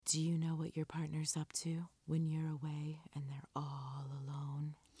Do you know what your partner's up to when you're away and they're all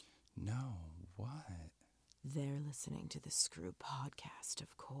alone? No, what? They're listening to the Screw podcast,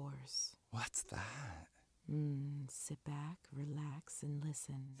 of course. What's that? Sit back, relax, and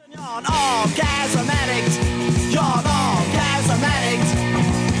listen. You're an orgasm addict. You're an orgasm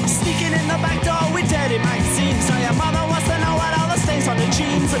addict. Sneaking in the back door with dirty magazines. So your mother wants to know what all the stains on the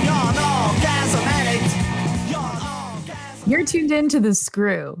jeans. And you're an orgasm addict. You're an orgasm. You're tuned in to The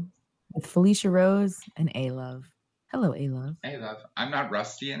Screw with Felicia Rose and A-Love. Hello, A-Love. Hey, love, I'm not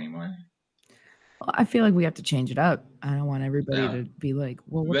rusty anymore. Well, I feel like we have to change it up. I don't want everybody No. to be like,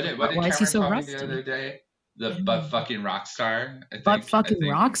 well, What did why is he Cameron so call me rusty? the other day? The butt fucking rock star. Butt fucking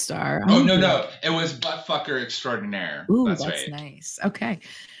rock star. Oh no, it was butt fucker extraordinaire. Ooh, that's that's right. nice. Okay.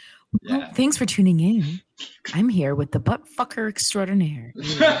 Well, Yeah. thanks for tuning in. I'm here with the butt fucker extraordinaire.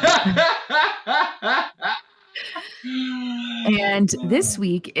 And this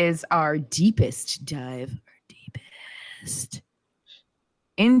week is our deepest dive,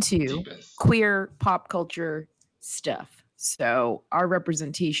 into Deepest. queer pop culture stuff. So our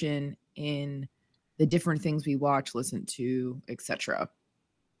representation in the different things we watch, listen to, etc.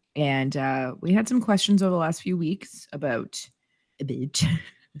 And we had some questions over the last few weeks about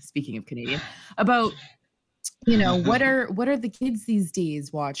speaking of Canadian, about what are the kids these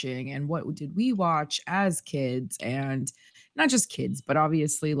days watching, and what did we watch as kids, and not just kids, but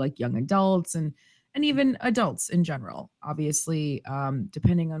obviously like young adults and even adults in general. Obviously,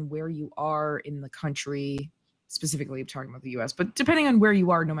 depending on where you are in the country, specifically I'm talking about the US, but depending on where you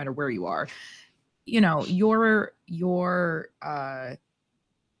are, no matter where you are, your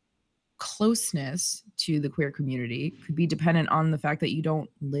closeness to the queer community could be dependent on the fact that you don't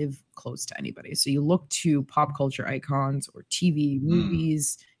live close to anybody. So you look to pop culture icons or TV,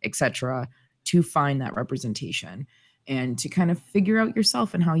 movies, etc., to find that representation and to kind of figure out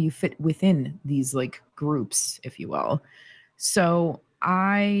yourself and how you fit within these like groups, if you will. So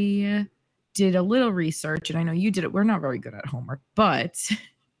I did a little research, and I know you did it. We're not very good at homework, but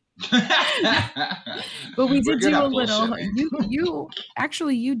we did do a little.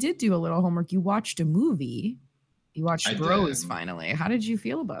 You did do a little homework. You watched a movie. You watched Bros finally. How did you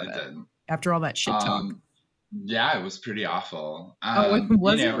feel about it after all that shit talk? Yeah, it was pretty awful.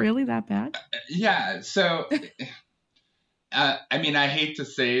 Was it really that bad? Yeah. So, I mean, I hate to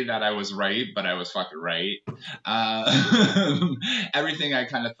say that I was right, but I was fucking right. Everything I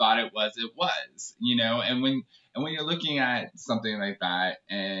kind of thought it was, and when you're looking at something like that,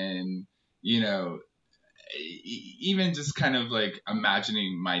 and even just kind of like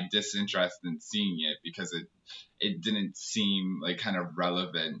imagining my disinterest in seeing it because it didn't seem like kind of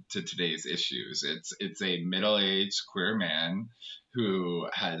relevant to today's issues. It's a middle-aged queer man who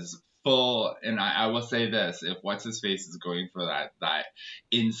has full, and I will say this, if what's his face is going for that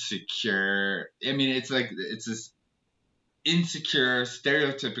insecure, I mean, it's this insecure,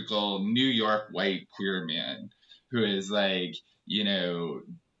 stereotypical New York white queer man who is like,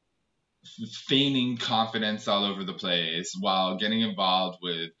 feigning confidence all over the place while getting involved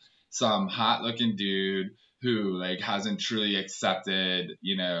with some hot looking dude who like hasn't truly accepted,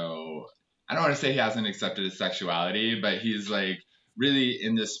 I don't want to say he hasn't accepted his sexuality, but he's like really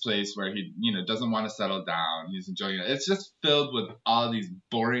in this place where he, doesn't want to settle down. He's enjoying it. It's just filled with all these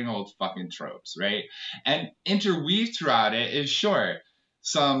boring old fucking tropes, right? And interweaved throughout it is sure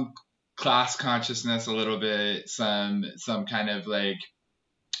some class consciousness a little bit, some kind of like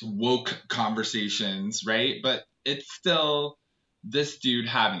woke conversations, right? But it's still this dude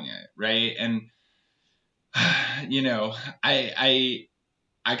having it, right? And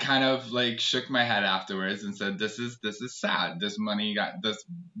I kind of like shook my head afterwards and said, this is sad. This movie got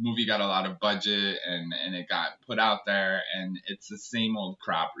a lot of budget and it got put out there, and it's the same old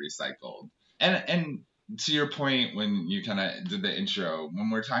crap recycled. And to your point, when you kind of did the intro,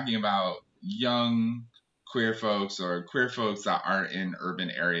 when we're talking about young queer folks or queer folks that aren't in urban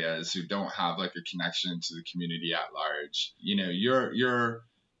areas who don't have like a connection to the community at large,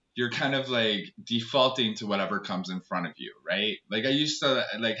 you're kind of like defaulting to whatever comes in front of you, right? Like I used to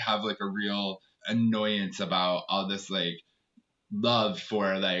like have like a real annoyance about all this like love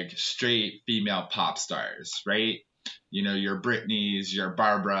for like straight female pop stars, right? Your Britneys, your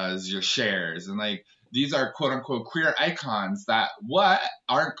Barbaras, your Chers, and like these are quote unquote queer icons that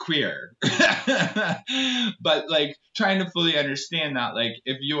aren't queer. But like trying to fully understand that, like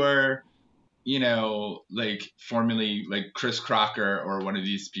if you're, like formerly like Chris Crocker or one of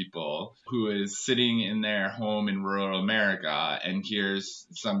these people who is sitting in their home in rural America and here's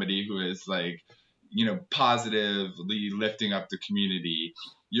somebody who is like, positively lifting up the community,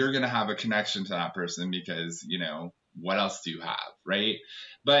 you're going to have a connection to that person because, what else do you have, right?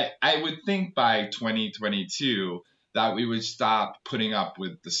 But I would think by 2022 that we would stop putting up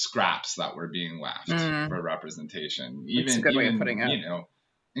with the scraps that were being left for representation. That's a good way of putting it. You know,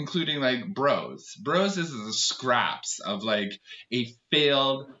 including like Bros. Bros is the scraps of like a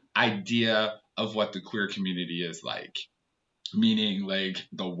failed idea of what the queer community is like. Meaning like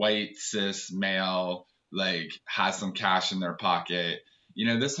the white cis male like has some cash in their pocket. You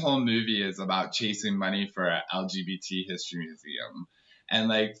know, this whole movie is about chasing money for an LGBT history museum, and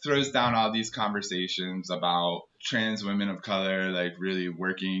like throws down all these conversations about trans women of color like really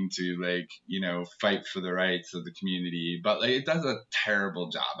working to like, you know, fight for the rights of the community, but like it does a terrible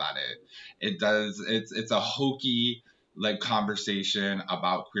job at it. It's a hokey like conversation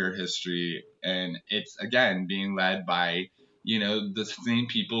about queer history, and it's again being led by, you know, the same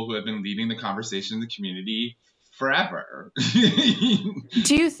people who have been leading the conversation in the community forever.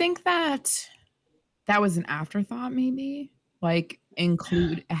 Do you think that was an afterthought, maybe? Like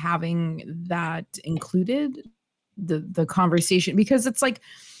include having that included the conversation? Because it's like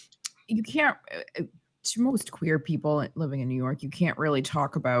you can't, to most queer people living in New York, you can't really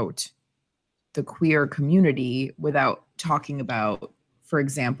talk about the queer community without talking about, for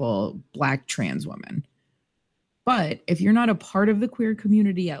example, Black trans women. But if you're not a part of the queer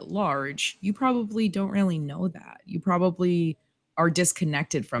community at large, you probably don't really know that. You probably are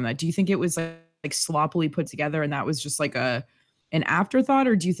disconnected from that. Do you think it was like sloppily put together and that was just like an afterthought?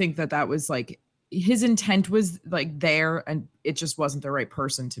 Or do you think that was like his intent was like there and it just wasn't the right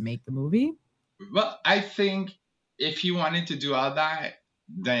person to make the movie? Well, I think if he wanted to do all that,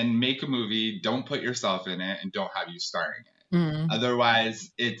 then make a movie, don't put yourself in it, and don't have you starring it.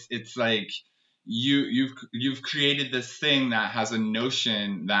 Otherwise, it's like you've created this thing that has a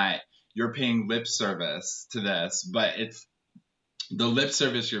notion that you're paying lip service to this, but it's the lip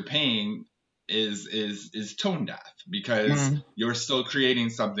service you're paying is tone deaf, because you're still creating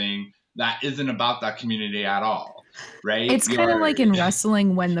something that isn't about that community at all, right? It's kind of like in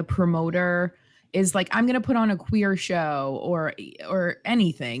wrestling when the promoter is like, I'm going to put on a queer show or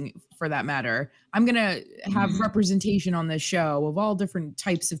anything for that matter. I'm going to have representation on this show of all different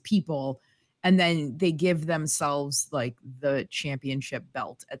types of people. And then they give themselves like the championship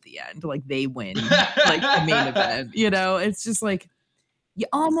belt at the end. Like they win like the main event, you know, it's just like, you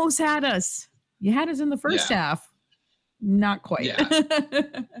almost had us. You had us in the first half. Not quite.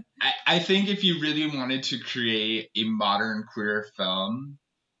 Yeah. I think if you really wanted to create a modern queer film,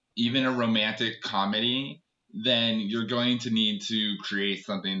 even a romantic comedy, then you're going to need to create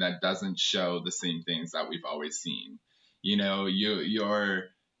something that doesn't show the same things that we've always seen. You know,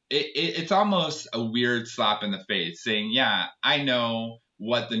 it's almost a weird slap in the face saying, yeah, I know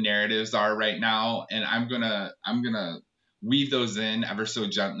what the narratives are right now, and I'm gonna weave those in ever so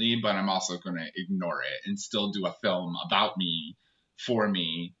gently, but I'm also gonna ignore it and still do a film about me,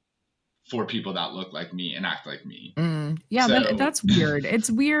 for people that look like me and act like me. Yeah, so that's weird.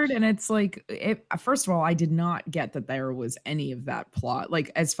 It's weird, and it's like, first of all, I did not get that there was any of that plot,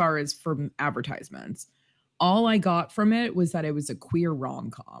 like as far as from advertisements. All I got from it was that it was a queer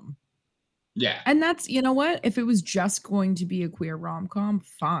rom-com. Yeah. And that's, you know what? If it was just going to be a queer rom-com,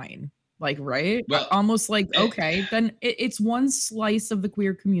 fine. Like, right? Well, almost like, okay, then it's one slice of the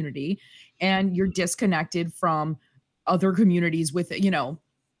queer community, and you're disconnected from other communities with, you know,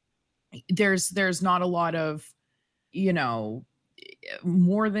 there's not a lot of, you know,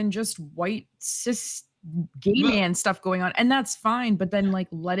 more than just white cis gay man stuff going on, and that's fine, but then like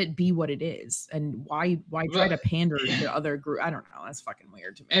let it be what it is. And why try to pander to other group? I don't know, that's fucking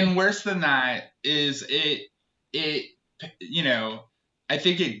weird to me. And worse than that is it you know, I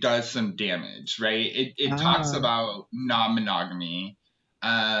think it does some damage, right? It talks about non-monogamy,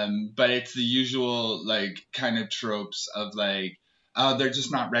 but it's the usual like kind of tropes of like, oh, they're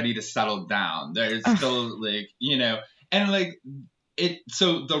just not ready to settle down. There's still like, you know, and like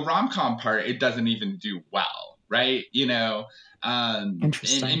so the rom-com part, it doesn't even do well, right? You know,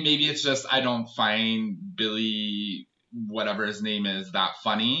 interesting. And maybe it's just I don't find Billy, whatever his name is, that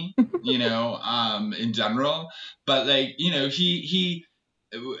funny, you know, in general. But like, you know, he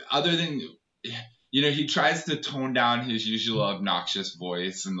other than, you know, he tries to tone down his usual obnoxious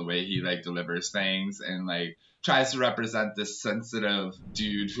voice and the way he like delivers things, and like tries to represent this sensitive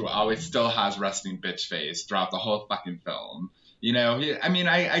dude who always still has resting bitch face throughout the whole fucking film. You know, I mean,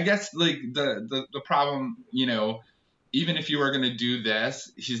 I guess like the problem, you know, even if you were going to do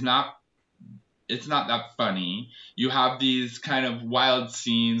this, it's not that funny. You have these kind of wild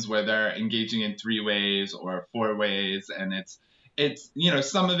scenes where they're engaging in 3 ways or 4 ways. And it's, you know,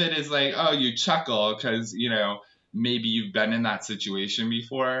 some of it is like, oh, you chuckle because, you know, maybe you've been in that situation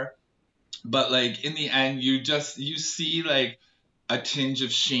before. but like in the end, you see like a tinge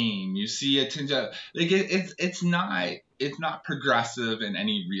of shame. You see a tinge of like it's not progressive in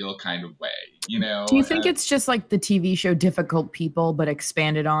any real kind of way, you know. Do you think it's just like the TV show Difficult People, but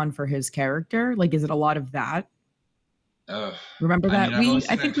expanded on for his character? Like, is it a lot of that? Remember that?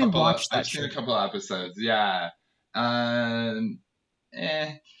 I think we watched that. I've seen a couple episodes. Yeah. You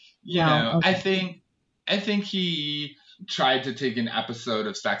Yeah, know, okay. I think he tried to take an episode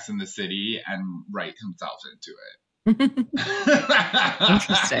of Sex in the City and write himself into it.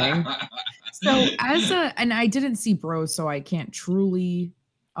 Interesting. So and I didn't see Bros, so I can't truly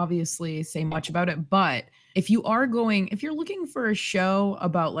obviously say much about it, but if you're looking for a show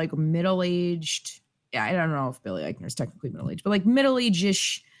about like middle-aged, I don't know if Billy Eichner is technically middle-aged, but like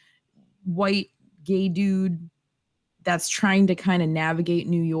middle-aged-ish white gay dude that's trying to kind of navigate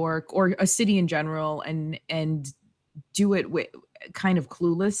New York or a city in general and do it with kind of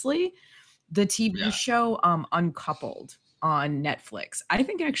cluelessly, the TV show Uncoupled on Netflix, I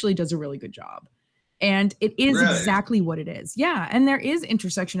think actually does a really good job. And it is exactly what it is. Yeah. And there is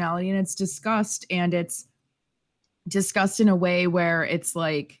intersectionality and it's discussed in a way where it's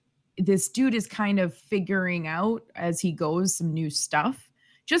like this dude is kind of figuring out as he goes some new stuff.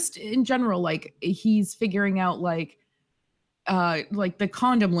 Just in general, like he's figuring out like the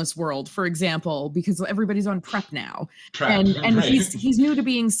condomless world, for example, because everybody's on PrEP now, and right. he's new to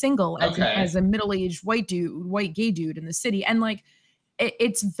being single as a middle-aged white gay dude in the city, and like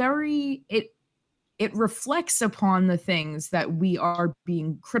it reflects upon the things that we are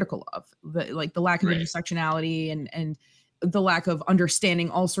being critical of, the lack of intersectionality and the lack of understanding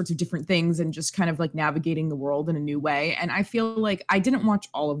all sorts of different things and just kind of like navigating the world in a new way. And I feel like I didn't watch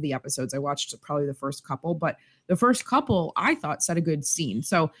all of the episodes. I watched probably the first couple, but the first couple I thought set a good scene.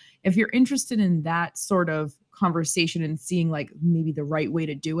 So if you're interested in that sort of conversation and seeing like maybe the right way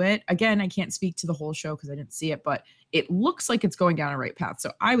to do it, again, I can't speak to the whole show because I didn't see it, but it looks like it's going down a right path.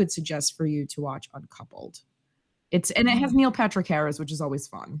 So I would suggest for you to watch Uncoupled. And it has Neil Patrick Harris, which is always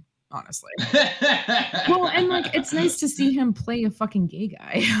fun. Honestly. Well, and like it's nice to see him play a fucking gay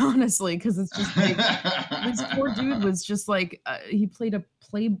guy, honestly, because it's just like this poor dude was just like he played a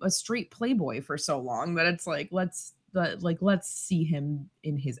straight playboy for so long that it's like let's see him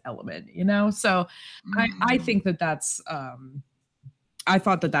in his element, you know? So I think that's I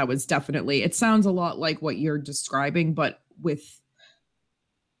thought that was definitely, it sounds a lot like what you're describing, but with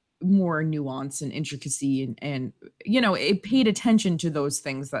more nuance and intricacy and you know, it paid attention to those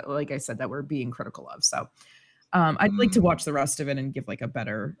things that, like I said, that we're being critical of. So I'd like to watch the rest of it and give like a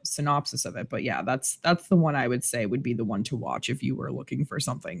better synopsis of it. But yeah, that's the one I would say would be the one to watch if you were looking for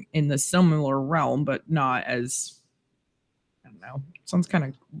something in the similar realm, but not as, I don't know, sounds kind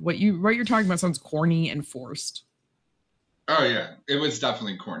of what you're talking about sounds corny and forced. Oh yeah, it was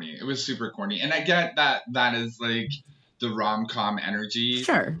definitely corny. It was super corny. And I get that is like the rom-com energy.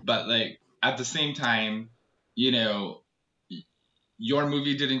 Sure. But like at the same time, you know, your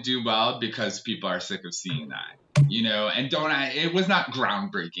movie didn't do well because people are sick of seeing that, you know, and it was not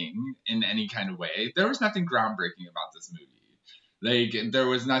groundbreaking in any kind of way. There was nothing groundbreaking about this movie. Like there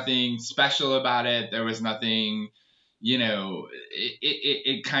was nothing special about it. There was nothing, you know,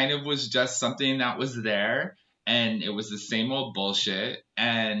 it kind of was just something that was there and it was the same old bullshit.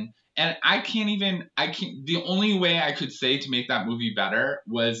 And the only way I could say to make that movie better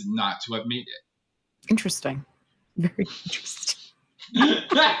was not to have made it. Interesting. Very interesting.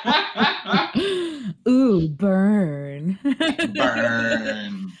 Ooh, burn.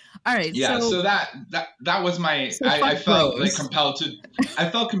 Burn. All right. Yeah. So that was my. So I felt like compelled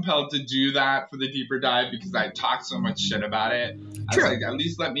to do that for the deeper dive because I talked so much shit about it. I was like, at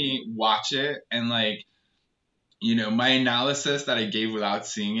least let me watch it and like, you know, my analysis that I gave without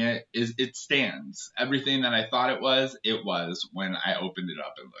seeing it stands. Everything that I thought it was when I opened it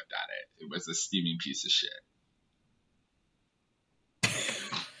up and looked at it. It was a steaming piece of shit.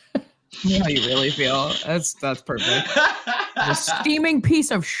 You know how you really feel. That's perfect. A steaming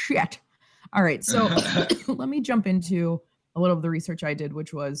piece of shit. All right, so let me jump into a little of the research I did,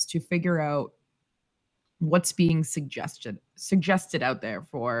 which was to figure out what's being suggested out there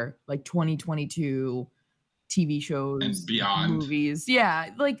for like 2022 TV shows and beyond, movies. Yeah,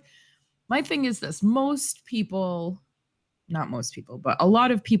 like my thing is this: not most people, but a lot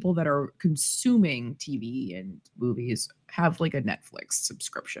of people that are consuming TV and movies have like a Netflix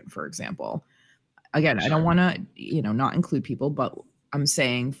subscription, for example. Again, sure. I don't want to, you know, not include people, but I'm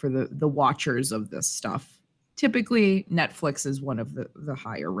saying for the watchers of this stuff, typically Netflix is one of the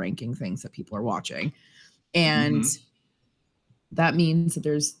higher ranking things that people are watching. And that means that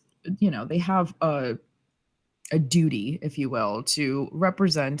there's, you know, they have a duty, if you will, to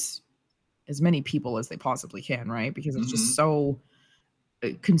represent as many people as they possibly can, right? Because it's just so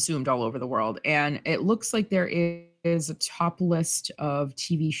consumed all over the world. And it looks like there is a top list of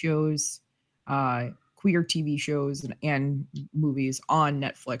TV shows, queer TV shows and movies on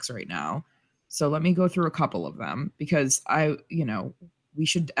Netflix right now. So let me go through a couple of them because we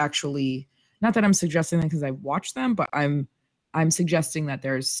should actually, not that I'm suggesting them because I watched them, but I'm suggesting that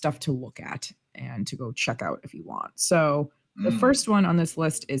there's stuff to look at and to go check out if you want. So the first one on this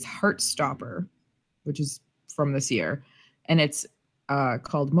list is Heartstopper, which is from this year. And it's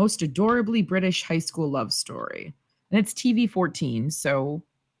called Most Adorably British High School Love Story. And it's TV 14, so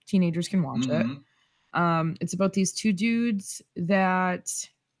teenagers can watch it. It's about these two dudes that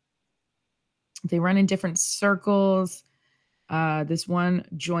they run in different circles. This one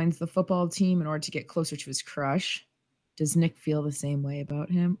joins the football team in order to get closer to his crush. Does Nick feel the same way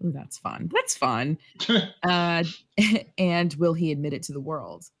about him? Ooh, that's fun. That's fun. And will he admit it to the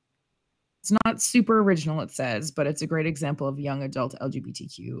world? It's not super original, it says, but it's a great example of young adult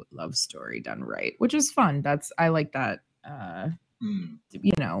LGBTQ love story done right, which is fun. I like that.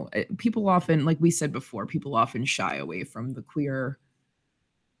 People often, like we said before, people often shy away from the queer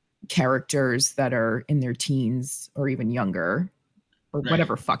characters that are in their teens or even younger. For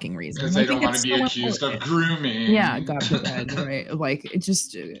whatever fucking reason. Because they don't want to be accused of grooming. Yeah, God forbid, right? Like, it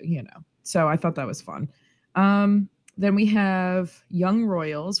just, So I thought that was fun. Then we have Young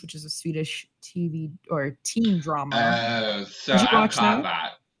Royals, which is a Swedish TV or teen drama. So I caught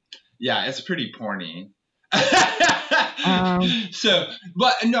that. Yeah, it's pretty porny.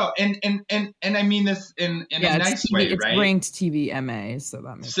 But no, and I mean this in a nice way, it's right? It's ranked TV MA, so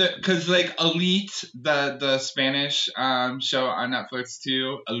that makes sense. Because like Elite, the Spanish show on Netflix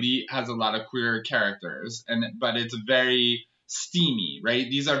too, Elite has a lot of queer characters, but it's very steamy, right?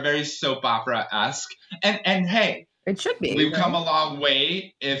 These are very soap opera-esque, and hey, it should be. We've come a long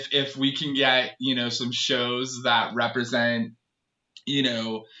way if we can get some shows that represent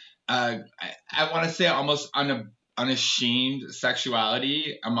I want to say almost unashamed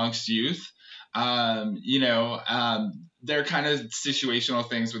sexuality amongst youth. They're kind of situational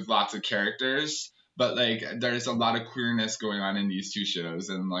things with lots of characters, but like there's a lot of queerness going on in these two shows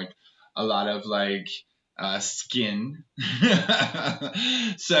and like a lot of like skin.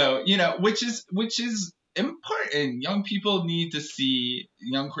 So, which is important. Young queer people need to see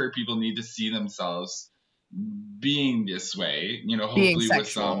themselves being this way, hopefully being sexual, with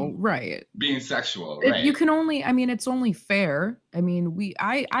some right? Being sexual, right? You can only, it's only fair. I mean,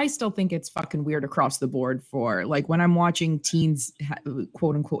 I still think it's fucking weird across the board for like when I'm watching teens,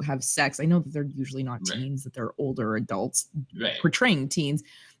 quote unquote, have sex. I know that they're usually not teens, that they're older adults portraying teens.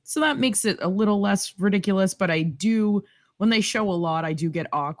 So that makes it a little less ridiculous. But when they show a lot, I do get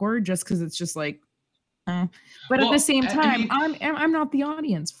awkward just because it's just like, But at the same time, I'm not the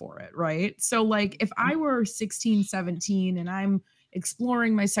audience for it, right? So like if I were 16, 17 and I'm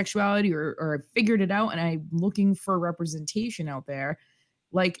exploring my sexuality or I figured it out and I'm looking for representation out there,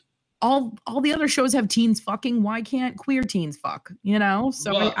 like all the other shows have teens fucking, why can't queer teens fuck?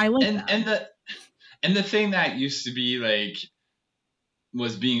 So I like that. And the thing that used to be like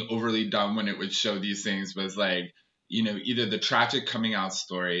was being overly dumb when it would show these things was like, either the tragic coming out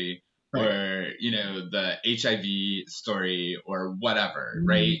story or, the HIV story or whatever,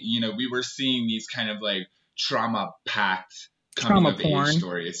 right? We were seeing these kind of like trauma-packed coming of age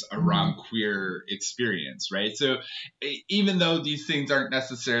stories around queer experience, right? So even though these things aren't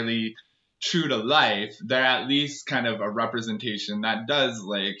necessarily true to life, they're at least kind of a representation that does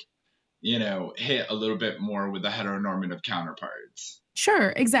like, hit a little bit more with the heteronormative counterparts.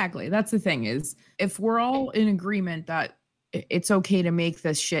 Sure, exactly. That's the thing is if we're all in agreement that it's okay to make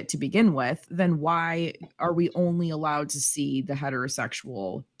this shit to begin with, then why are we only allowed to see the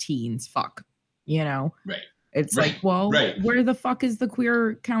heterosexual teens fuck? Right. It's like, well, where the fuck is the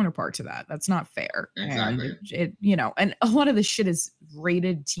queer counterpart to that? That's not fair. Exactly. And and a lot of this shit is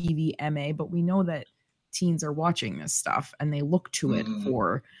rated TV MA, but we know that teens are watching this stuff and they look to it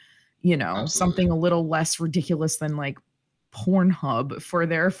for, Absolutely. something a little less ridiculous than like Pornhub for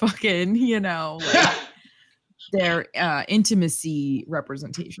their fucking, like their intimacy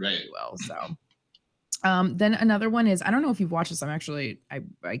representation, if you will. So then another one is, I don't know if you've watched this. I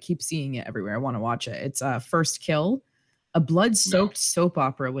keep seeing it everywhere. I want to watch it. It's First Kill, a blood-soaked soap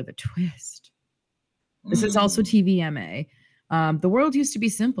opera with a twist. This is also TVMA. The world used to be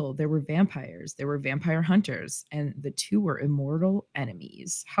simple. There were vampires, there were vampire hunters, and the two were immortal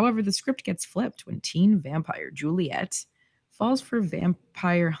enemies. However, the script gets flipped when teen vampire Juliet falls for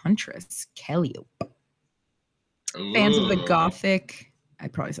vampire huntress Calliope. Fans of the gothic I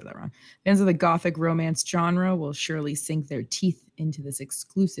probably said that wrong. Fans of the gothic romance genre will surely sink their teeth into this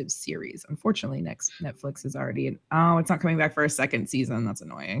exclusive series. Unfortunately, next Netflix is already it's not coming back for a second season. That's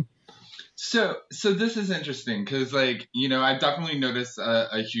annoying. So this is interesting because, like, you know, I've definitely noticed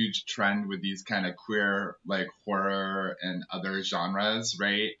a huge trend with these kind of queer, like, horror and other genres,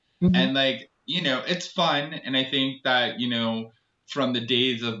 right? Mhm. And, like, you know, it's fun. And I think that, you know, from the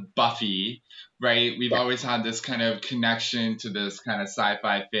days of Buffy, right, we've always had this kind of connection to this kind of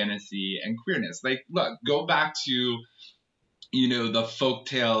sci-fi fantasy and queerness. Like, look, go back to, you know, the folk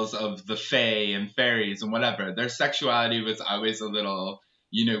tales of the fae and fairies and whatever. Their sexuality was always a little,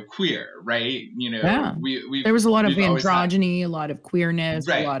 you know, queer, right? You know, Yeah. we There was a lot of we've always had- androgyny, a lot of queerness,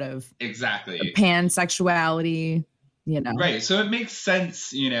 Right. a lot of exactly. pansexuality, you know. Right. So it makes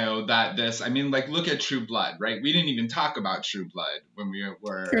sense, you know, that this, I mean, like, look at True Blood, right? We didn't even talk about True Blood when we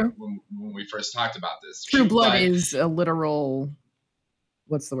were, True. when we first talked about this. True Blood is a literal,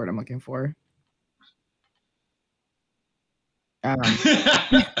 what's the word I'm looking for?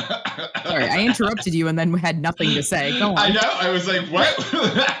 Sorry, I interrupted you and then had nothing to say. Go on. I know. I was like, what?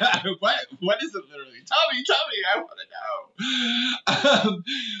 What is it literally? Tell me. I want to know.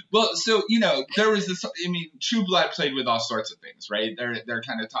 Well, so, you know, there was this, I mean, True Blood played with all sorts of things, right? They're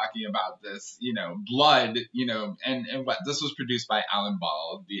kind of talking about this, you know, blood, you know, and what this was produced by Alan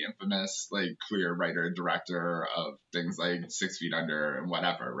Ball, the infamous, like, queer writer, director of things like 6 Feet Under and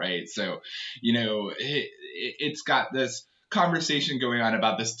whatever, right? So, you know, it's got this conversation going on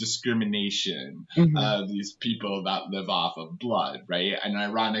about this discrimination of these people that live off of blood, right? And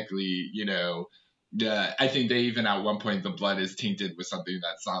ironically, you know, I think they even at one point the blood is tainted with something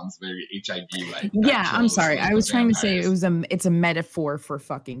that sounds very HIV-like. Yeah, I'm sorry. I was trying to say it's a metaphor for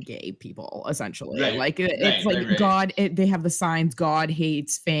fucking gay people, essentially. Right, like it's like right. God. They have the signs God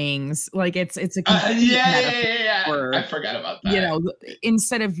hates fangs. Like it's a complete metaphor. I forgot about that. You know,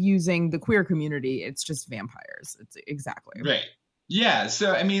 instead of using the queer community, it's just vampires. It's exactly right. Yeah.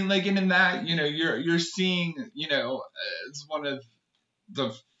 So I mean, like, and in that, you know, you're seeing, you know, it's one of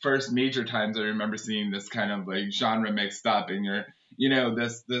the first major times I remember seeing this kind of like genre mixed up, and you're, you know,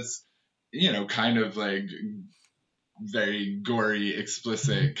 this, you know, kind of like very gory,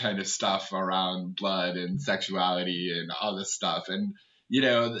 explicit kind of stuff around blood and sexuality and all this stuff. And, you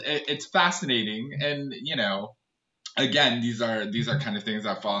know, it's fascinating. And, you know, again, these are kind of things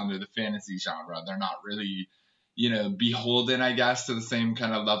that fall under the fantasy genre. They're not really, you know, beholden, I guess, to the same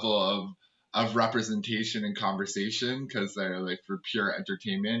kind of level of representation and conversation, because they're like for pure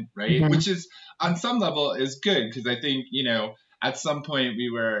entertainment, right? Which is on some level is good, because I think, you know, at some point we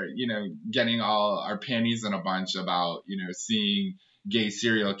were, you know, getting all our panties in a bunch about, you know, seeing gay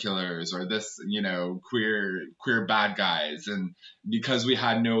serial killers or this, you know, queer bad guys, and because we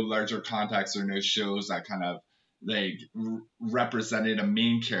had no larger context or no shows that kind of like represented a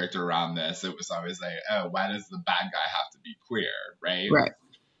main character around this, it was always like, oh, why does the bad guy have to be queer, right?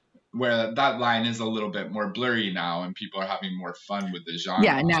 Where that line is a little bit more blurry now, and people are having more fun with the genre.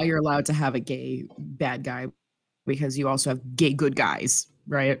 Yeah, now you're allowed to have a gay bad guy because you also have gay good guys,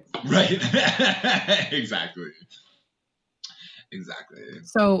 right? Right. Exactly.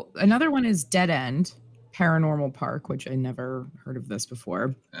 So another one is Dead End Paranormal Park, which I never heard of this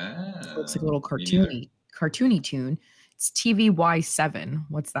before. It looks like a little cartoony tune. It's TVY7.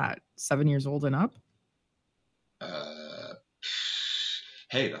 What's that? 7 years old and up?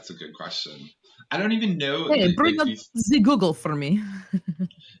 Hey, that's a good question. I don't even know. Hey, bring up the Google for me.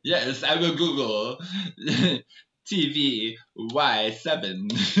 Yes, I will Google TV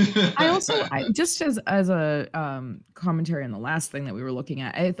Y7. I just as a commentary on the last thing that we were looking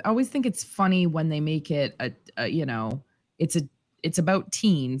at, I always think it's funny when they make it a you know, it's about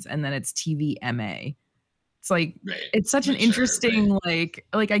teens and then it's TVMA. It's like, it's such an interesting, like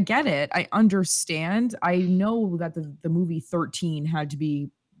I get it. I understand. I know that the movie 13 had to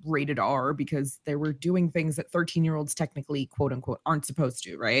be rated R because they were doing things that 13-year-olds technically, quote unquote, aren't supposed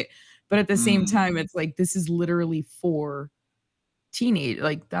to, right? But at the same time, it's like, this is literally for teenage.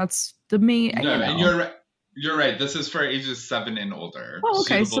 Like, that's the main. No, and you're right. You're right. This is for ages 7 and older. Oh,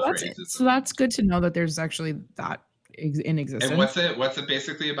 okay. So that's good to know that there's actually that in existence. And what's it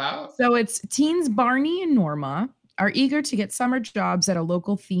basically about? So it's teens Barney and Norma are eager to get summer jobs at a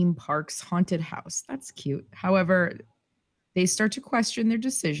local theme park's haunted house. That's cute. However, they start to question their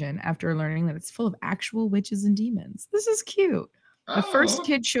decision after learning that it's full of actual witches and demons. This is cute. The first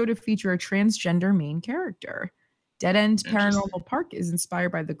kid show to feature a transgender main character. Dead End Paranormal Park is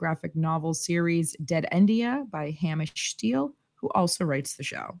inspired by the graphic novel series Dead Endia by Hamish Steele, who also writes the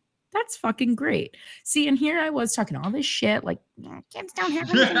show. That's fucking great. See, and here I was talking all this shit, like, kids don't have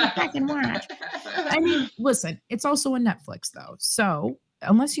anything to fucking watch. I mean, listen, it's also on Netflix, though. So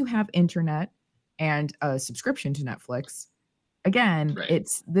unless you have internet and a subscription to Netflix, again, Right.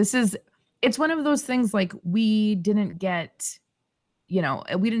 it's one of those things like we didn't get, we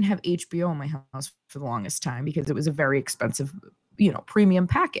didn't have HBO in my house for the longest time because it was a very expensive, premium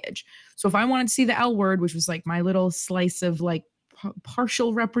package. So if I wanted to see the L Word, which was like my little slice of like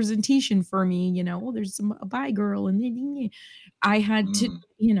partial representation for me, there's a bi girl and I had to,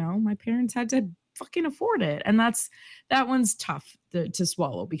 my parents had to fucking afford it. And that one's tough to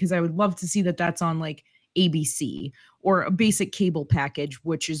swallow because I would love to see that that's on like ABC or a basic cable package,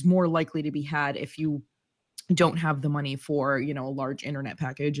 which is more likely to be had if you don't have the money for, a large internet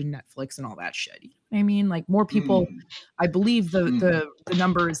package and Netflix and all that shit. You know what I mean? Like more people, I believe the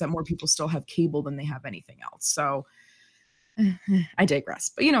number is that more people still have cable than they have anything else. So I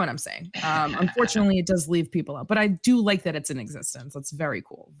digress, but you know what I'm saying. Unfortunately, it does leave people out, but I do like that it's in existence. That's very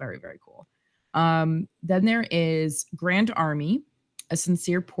cool. Very, very cool. Then there is Grand Army, a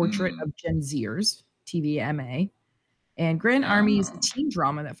sincere portrait of Gen Zers, TVMA. And Grand Army is a teen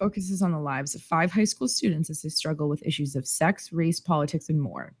drama that focuses on the lives of 5 high school students as they struggle with issues of sex, race, politics, and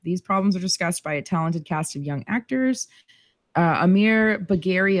more. These problems are discussed by a talented cast of young actors. Amir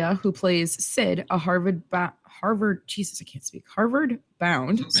Bagaria, who plays Sid, a Harvard-bound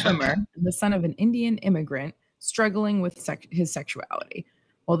swimmer, and the son of an Indian immigrant struggling with his sexuality.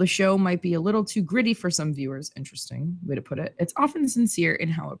 While the show might be a little too gritty for some viewers, interesting way to put it, it's often sincere in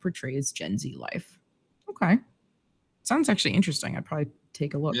how it portrays Gen Z life. Okay. Sounds actually interesting. I'd probably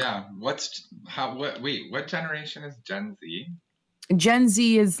take a look. Yeah. What generation is Gen Z? Gen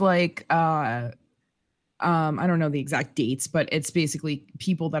Z is like, I don't know the exact dates, but it's basically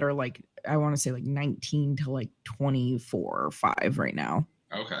people that are like, I want to say like 19 to like 24 or 5 right now.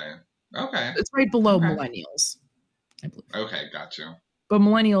 Okay. It's right below millennials, I believe. Okay, got you. But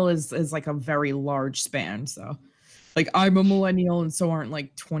millennial is like a very large span. So like I'm a millennial and so aren't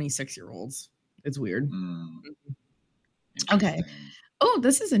like 26-year-olds. It's weird. Okay. Oh,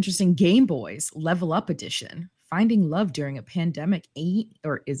 this is interesting. Game Boys Level Up Edition. Finding love during a pandemic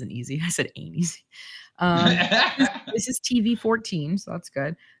isn't easy. I said ain't easy. This is TV 14, so that's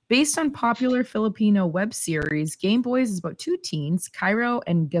good. Based on popular Filipino web series, Game Boys is about 2 teens, Cairo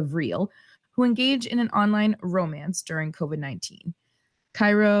and Gavriel, who engage in an online romance during COVID-19.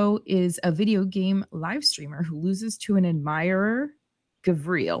 Cairo is a video game live streamer who loses to an admirer,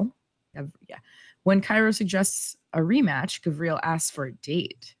 Gavriel. When Cairo suggests a rematch, Gavriel asks for a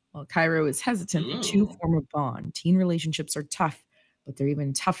date. While Cairo is hesitant, the two form a bond. Teen relationships are tough, but they're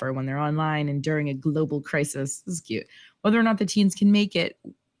even tougher when they're online and during a global crisis. This is cute. Whether or not the teens can make it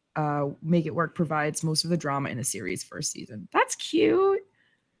work provides most of the drama in a series' first season. That's cute.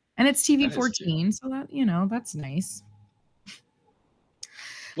 And it's TV 14, so that, that's nice.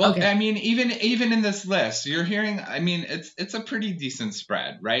 Well, okay. I mean, even in this list, you're hearing, I mean, it's a pretty decent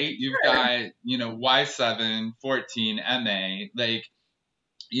spread, right? You've got, Y7, 14, MA, like,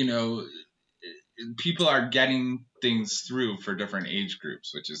 people are getting things through for different age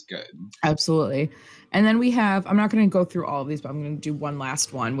groups, which is good. Absolutely. And then we have, I'm not going to go through all of these, but I'm going to do one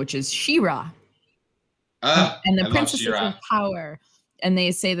last one, which is She-Ra. And the Princesses of Power. And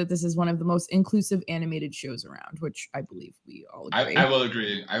they say that this is one of the most inclusive animated shows around, which I believe we all agree. I will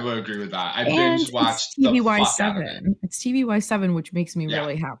agree. I will agree with that. I binge watched TVY7. It's TVY7, which makes me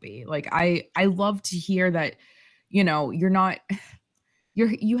really happy. Like I love to hear that, you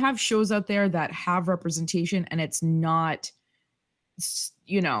have shows out there that have representation and it's not,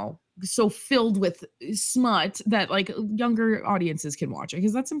 so filled with smut that like younger audiences can watch it,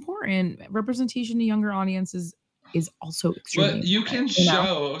 because that's important. Representation to younger audiences is also extremely important. You can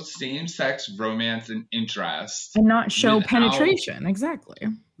show same-sex romance and interest and not show penetration. Exactly.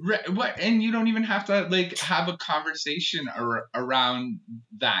 And you don't even have to like have a conversation around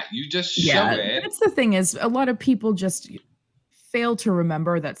that. You just show it. That's the thing, is a lot of people just fail to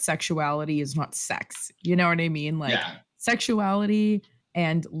remember that sexuality is not sex. You know what I mean? Like sexuality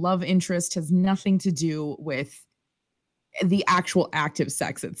and love interest has nothing to do with the actual active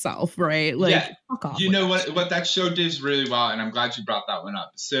sex itself, right? Like, fuck off. You know what that show does really well, and I'm glad you brought that one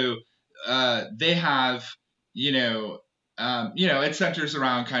up. So they have, it centers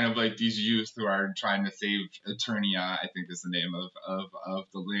around kind of like these youth who are trying to save Eternia, I think is the name of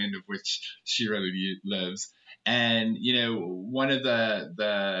the land of which she really lives. And, one of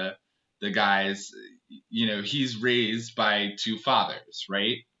the guys, he's raised by 2 fathers,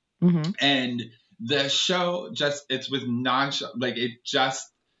 right? Mm-hmm. And the show it's with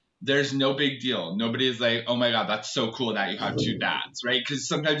there's no big deal. Nobody is like, oh my God, that's so cool that you have 2 dads, right? Because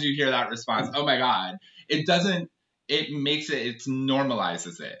sometimes you hear that response, oh my God. It doesn't, it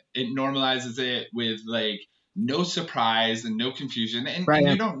normalizes it. It normalizes it with like no surprise and no confusion. And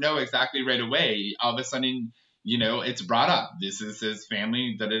you don't know exactly right away. All of a sudden, you know, it's brought up. This is his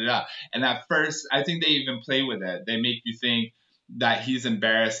family, da da da. And at first, I think they even play with it. They make you think that he's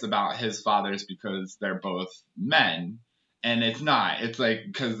embarrassed about his fathers because they're both men. And it's not. It's like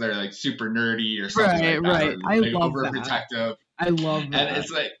because they're like super nerdy or something like that. Right. I like love overprotective. I love that. And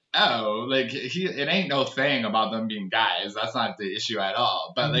it's like, oh, like it ain't no thing about them being guys. That's not the issue at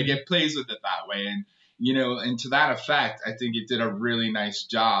all. But like it plays with it that way. And you know, and to that effect, I think it did a really nice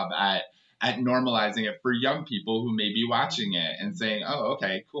job at normalizing it for young people who may be watching it and saying, oh,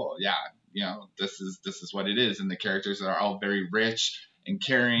 okay, cool. Yeah. You know, this is what it is. And the characters are all very rich and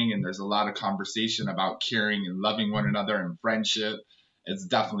caring. And there's a lot of conversation about caring and loving one another and friendship. It's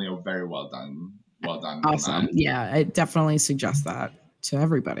definitely a very well done. Awesome. Yeah, I definitely suggest that to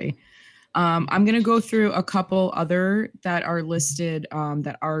everybody. I'm going to go through a couple other that are listed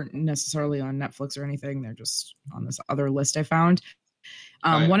that aren't necessarily on Netflix or anything. They're just on this other list I found.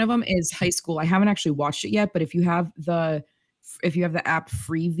 One of them is High School. I haven't actually watched it yet, but if you have the app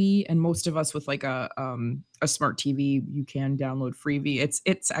Freevee, and most of us with like a smart TV, you can download Freevee.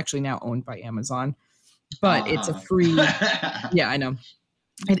 It's actually now owned by Amazon, but it's a free. Yeah, I know.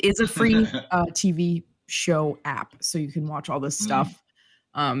 It is a free TV show app, so you can watch all this stuff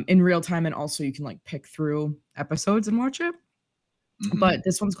in real time, and also you can like pick through episodes and watch it. But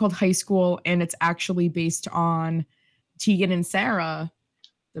this one's called High School, and it's actually based on Tegan and Sarah,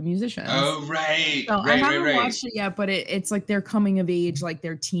 the musicians. Oh, right. So I haven't watched it yet, but it's like their coming of age, like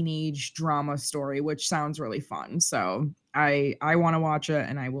their teenage drama story, which sounds really fun. So I want to watch it,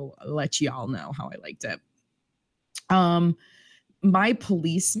 and I will let y'all know how I liked it. My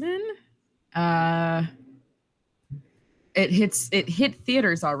Policeman, it hit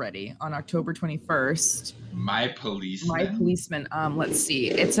theaters already on October 21st. My Policeman. Let's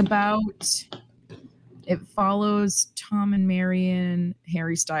see. It follows Tom and Marion,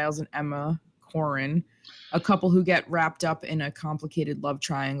 Harry Styles, and Emma Corrin, a couple who get wrapped up in a complicated love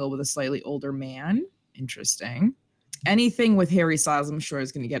triangle with a slightly older man. Interesting. Anything with Harry Styles, I'm sure,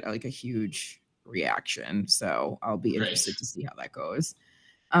 is going to get like a huge reaction. So I'll be interested to see how that goes.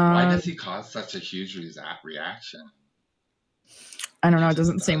 Why does he cause such a huge reaction? I don't know. It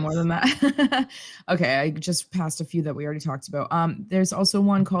doesn't say more than that. Okay, I just passed a few that we already talked about. There's also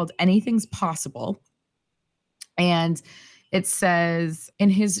one called Anything's Possible. And it says, in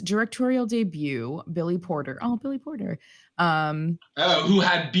his directorial debut, Billy Porter. Who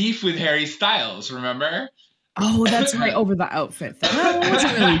had beef with Harry Styles, remember? Oh, that's right. Over the outfit thing. Well, it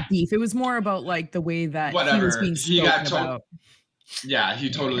wasn't really beef. It was more about like the way that he was being spoken about. Yeah, he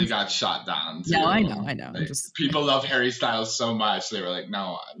totally got shot down. No, I know. Like, people love Harry Styles so much. They were like,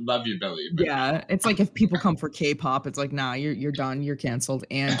 no, I love you, Billy. But... Yeah, it's like if people come for K-pop, it's like, nah, you're done. You're canceled.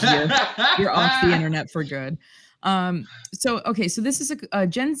 And you're off the internet for good. So this is a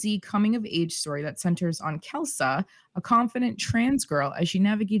Gen Z coming of age story that centers on Kelsa, a confident trans girl, as she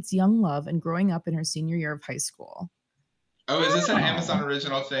navigates young love and growing up in her senior year of high school. Oh, is this an Amazon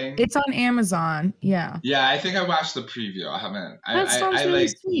original thing? It's on Amazon. Yeah. Yeah, I think I watched the preview. I haven't. I really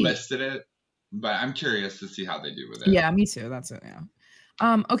listed it, but I'm curious to see how they do with it. Yeah, me too. That's it. Yeah.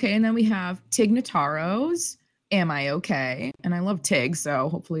 Okay, and then we have Tig Notaro's Am I Okay? And I love Tig, so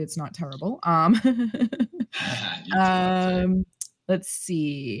hopefully it's not terrible. Let's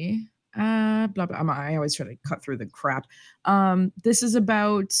see. Blah blah. I always try to cut through the crap. This is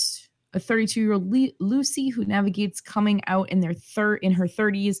about a 32-year-old Lucy who navigates coming out in her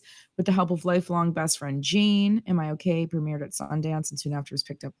 30s with the help of lifelong best friend Jane. Am I Okay? Premiered at Sundance and soon after was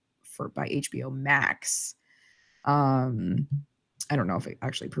picked up by HBO Max. I don't know if it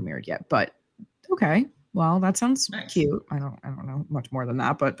actually premiered yet, but okay. Well, that sounds cute. I don't know much more than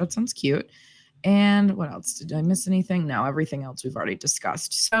that, but that sounds cute. And what else? Did I miss anything? No, everything else we've already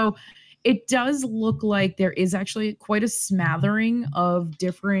discussed. So it does look like there is actually quite a smattering of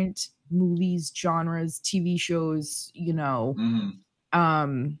different movies, genres, TV shows, even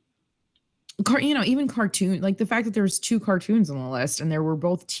cartoon, like the fact that there's 2 cartoons on the list and there were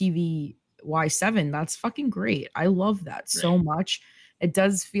both TV Y7, that's fucking great. I love that so much. It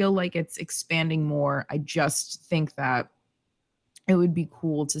does feel like it's expanding more. I just think that it would be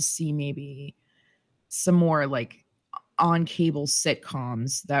cool to see maybe some more like on cable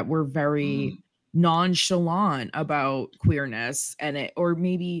sitcoms that were very nonchalant about queerness or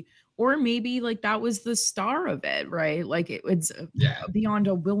maybe like that was the star of it, right? Like it's beyond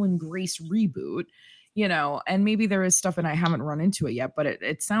a Will and Grace reboot, and maybe there is stuff and I haven't run into it yet, but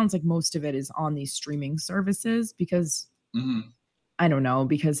it sounds like most of it is on these streaming services because I don't know,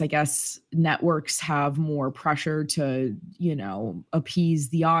 because I guess networks have more pressure to, appease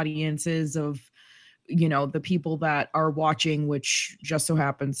the audiences of, you know, the people that are watching, which just so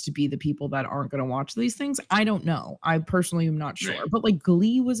happens to be the people that aren't going to watch these things, I don't know. I personally am not sure. Right. But like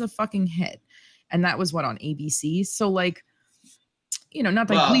Glee was a fucking hit. And that was what, on ABC? So like, you know, not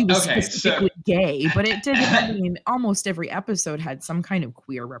that Glee was specifically gay, but it did. I mean, almost every episode had some kind of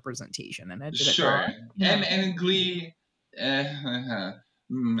queer representation, and it did sure. it not, and Glee. Sure.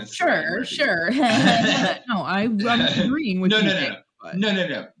 No, I'm agreeing with you.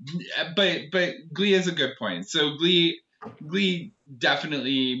 No. But Glee is a good point. So Glee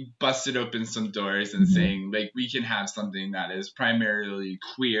definitely busted open some doors and saying like we can have something that is primarily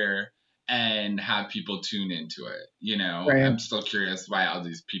queer and have people tune into it. You know, Right. I'm still curious why all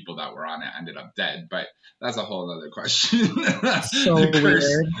these people that were on it ended up dead, but that's a whole other question. So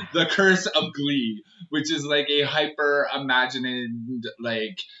the curse of Glee, which is like a hyper imagined,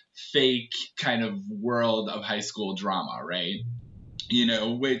 like fake kind of world of high school drama, right? You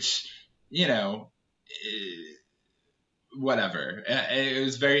know, which, you know, whatever. It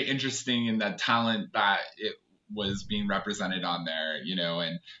was very interesting in that talent that it was being represented on there, you know,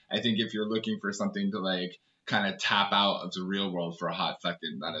 and I think if you're looking for something to like kind of tap out of the real world for a hot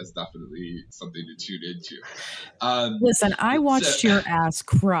second, that is definitely something to tune into. Listen, I watched your ass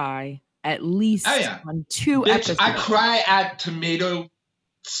cry at least on 2 episodes. I cry at tomato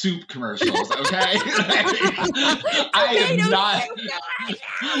soup commercials, okay? I am not.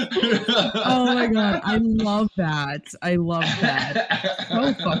 Oh my god, I love that.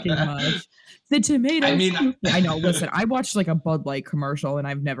 So fucking much. The tomato soup. I know. Listen, I watched like a Bud Light commercial, and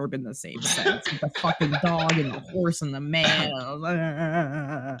I've never been the same since. With the fucking dog and the horse and the man.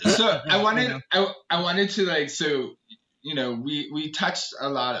 So I wanted to like, so you know, we touched a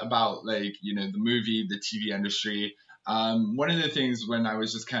lot about like, you know, the movie, the TV industry. One of the things when I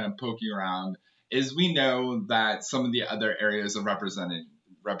was just kind of poking around is we know that some of the other areas of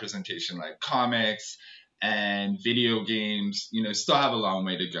representation like comics and video games, you know, still have a long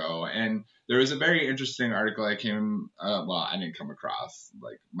way to go. And there was a very interesting article I didn't come across,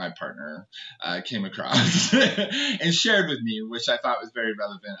 like my partner came across and shared with me, which I thought was very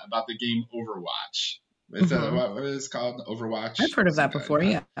relevant, about the game Overwatch. What is it called? Overwatch? I've heard of that before,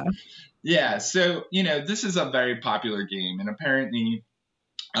 yeah. Yeah, so, you know, this is a very popular game, and apparently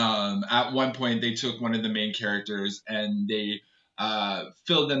at one point they took one of the main characters and they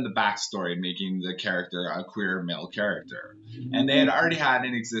filled in the backstory, making the character a queer male character. And they had already had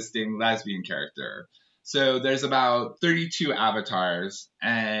an existing lesbian character. So there's about 32 avatars,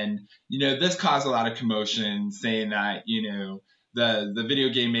 and, you know, this caused a lot of commotion, saying that, you know, the video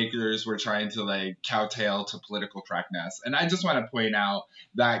game makers were trying to like kowtow to political correctness. And I just want to point out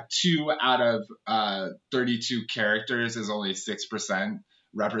that 2 out of 32 characters is only 6%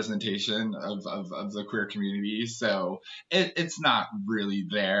 representation of the queer community. So it's not really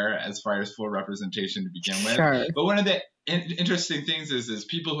there as far as full representation to begin with. Sure. But one of the interesting things is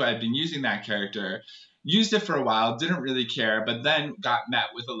people who had been using that character used it for a while, didn't really care, but then got met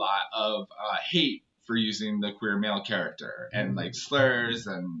with a lot of hate for using the queer male character and like slurs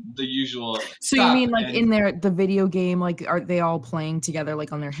and the usual so stuff. You mean like in the video game, like are they all playing together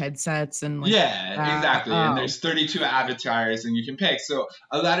like on their headsets and like exactly. And there's 32 avatars and you can pick. So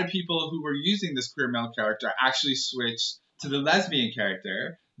a lot of people who were using this queer male character actually switched to the lesbian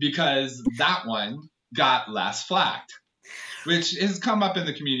character because that one got less flacked, which has come up in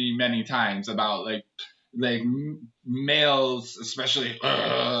the community many times about like males, especially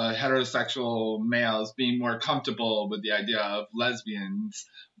heterosexual males, being more comfortable with the idea of lesbians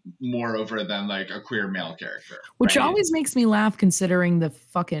moreover than like a queer male character. Which right? always makes me laugh considering the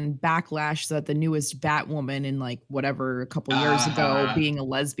fucking backlash that the newest Batwoman in like whatever a couple years ago being a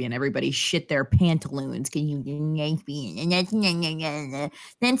lesbian, everybody shit their pantaloons because you lesbian. And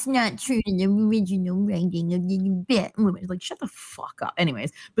that's not true to the original writing of the Batwoman. Like, shut the fuck up.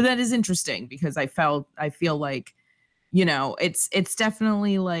 Anyways, but that is interesting because I feel like, you know, it's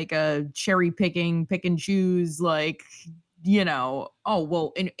definitely like a cherry pick and choose, like, you know, oh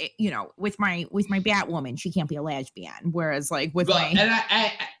well, and you know, with my Batwoman, she can't be a lesbian. Whereas like with my, and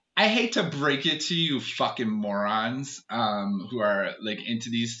I hate to break it to you, fucking morons, who are like into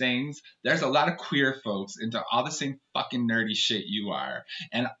these things. There's a lot of queer folks into all the same fucking nerdy shit you are,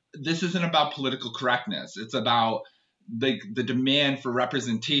 and this isn't about political correctness. It's about like the demand for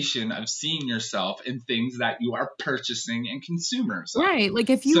representation of seeing yourself in things that you are purchasing and consumers. Right.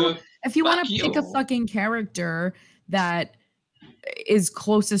 Like if you want to pick a fucking character that is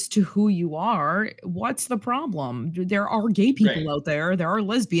closest to who you are, what's the problem? There are gay people out there. There are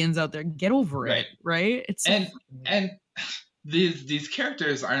lesbians out there. Get over it. Right. It's and these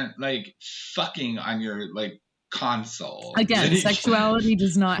characters aren't like fucking on your like console. Again, sexuality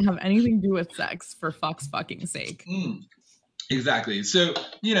does not have anything to do with sex, for fuck's fucking sake. Exactly. So,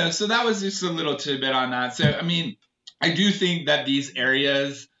 so that was just a little tidbit on that. So, I mean, I do think that these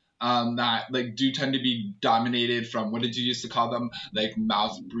areas that like do tend to be dominated from, what did you used to call them? Like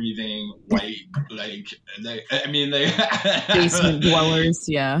mouth breathing, white, basement dwellers.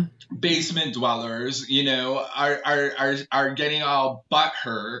 Yeah. Basement dwellers, are getting all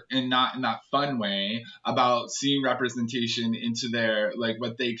butthurt and not in that fun way about seeing representation into their, like,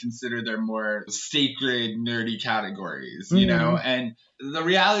 what they consider their more sacred nerdy categories, and the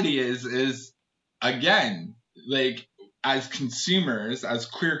reality is again, like, as consumers, as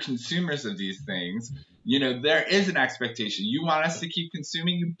queer consumers of these things, there is an expectation. You want us to keep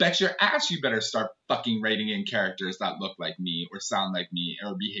consuming? You bet your ass you better start fucking writing in characters that look like me or sound like me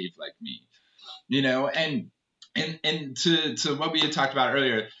or behave like me, and to what we had talked about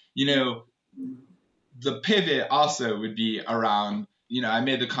earlier, the pivot also would be around, I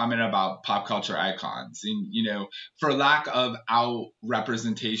made the comment about pop culture icons, and, for lack of out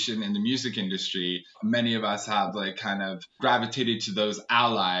representation in the music industry, many of us have like kind of gravitated to those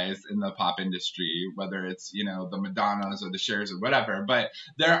allies in the pop industry, whether it's, the Madonnas or the Chers or whatever. But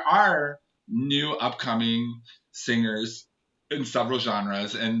there are new upcoming singers in several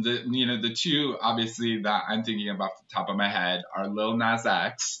genres. And the two obviously that I'm thinking of off the top of my head are Lil Nas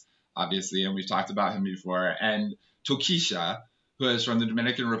X, obviously, and we've talked about him before, and Tokischa, who is from the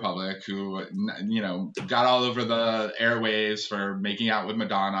Dominican Republic, who, got all over the airwaves for making out with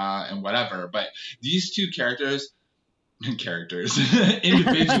Madonna and whatever. But these two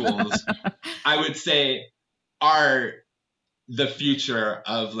individuals, I would say, are the future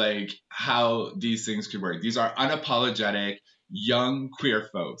of like how these things could work. These are unapologetic young queer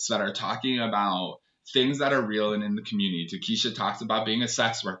folks that are talking about things that are real and in the community. Tokischa talks about being a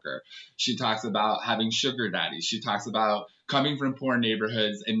sex worker. She talks about having sugar daddies. She talks about coming from poor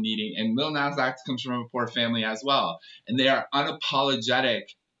neighborhoods and needing, and Lil Nas X comes from a poor family as well. And they are unapologetic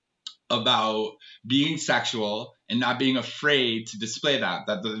about being sexual and not being afraid to display that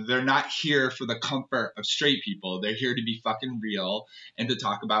they're not here for the comfort of straight people. They're here to be fucking real and to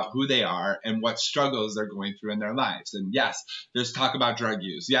talk about who they are and what struggles they're going through in their lives. And yes, there's talk about drug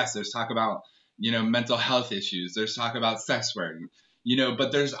use. Yes, there's talk about, mental health issues. There's talk about sex work,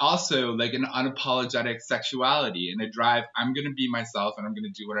 but there's also like an unapologetic sexuality and a drive. I'm going to be myself and I'm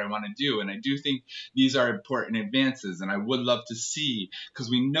going to do what I want to do. And I do think these are important advances. And I would love to see,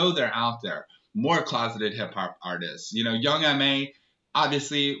 because we know they're out there, more closeted hip hop artists. Young M.A.,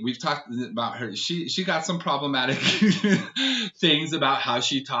 obviously, we've talked about her. She got some problematic things about how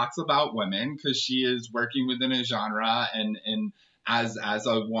she talks about women, because she is working within a genre and as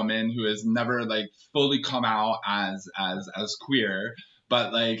a woman who has never like fully come out as queer,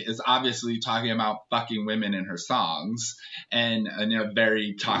 but like is obviously talking about fucking women in her songs and in a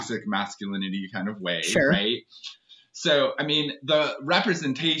very toxic masculinity kind of way, sure. Right? So I mean, the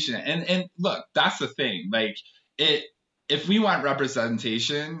representation and look, that's the thing. Like if we want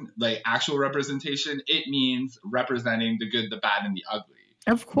representation, like actual representation, it means representing the good, the bad, and the ugly.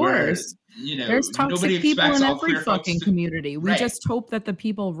 Of course. Where, there's toxic people in every fucking community. We just hope that the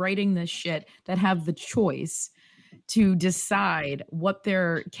people writing this shit that have the choice to decide what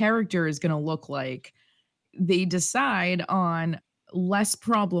their character is going to look like, they decide on less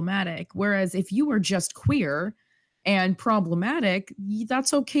problematic. Whereas if you are just queer and problematic,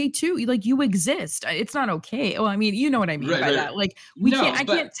 that's okay too. Like, you exist. It's not okay. Well, I mean, you know what I mean by that. Like, I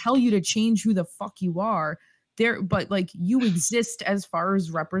can't tell you to change who the fuck you are. But like, you exist as far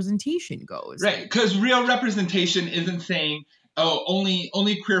as representation goes, right? Because real representation isn't saying, oh, only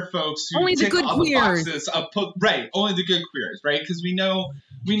queer folks who only tick the good all queers. The boxes right? Only the good queers, right? Because we know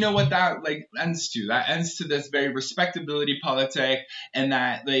what that like ends to. That ends to this very respectability politic, and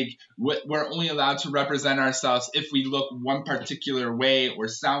that like we're only allowed to represent ourselves if we look one particular way or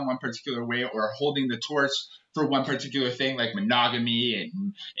sound one particular way or are holding the torch for one particular thing, like monogamy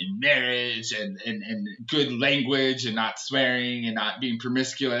and marriage and good language and not swearing and not being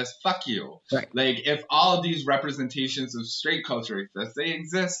promiscuous. Fuck you. Right. Like, if all of these representations of straight culture exist, they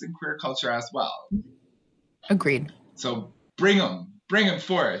exist in queer culture as well. Agreed. So bring them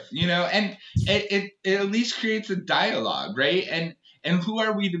forth, and it at least creates a dialogue, right? And who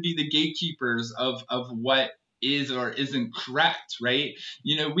are we to be the gatekeepers of what is or isn't correct, right?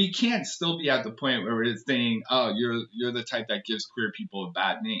 We can't still be at the point where we're saying, oh, you're the type that gives queer people a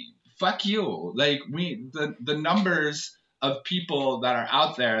bad name. Fuck you. Like, the numbers of people that are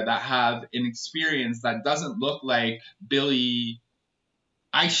out there that have an experience that doesn't look like Billie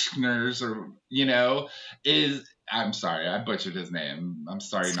Eichner's or, is I'm sorry, I butchered his name. I'm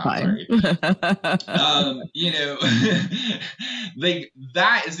sorry, It's not fine. sorry. You know, like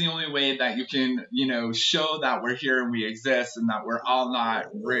that is the only way that you can, you know, show that we're here and we exist and that we're all not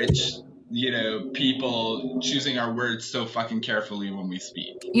rich, you know, people choosing our words so fucking carefully when we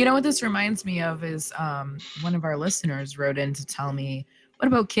speak. You know what this reminds me of is one of our listeners wrote in to tell me, what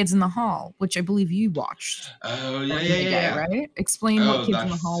about Kids in the Hall, which I believe you watched Oh yeah, back yeah, in the yeah, day, yeah. right? Explain what Oh, Kids in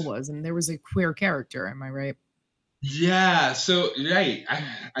the that's Hall was, and there was a queer character. Am I right? yeah. So right,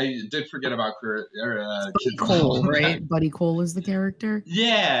 I did forget about Buddy Kids in the Cole, Hall. right? Buddy Cole is the character.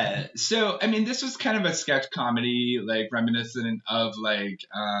 Yeah. So I mean, this was kind of a sketch comedy, like reminiscent of like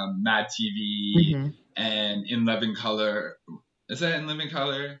Mad TV hmm and In Living Color. Is that In Living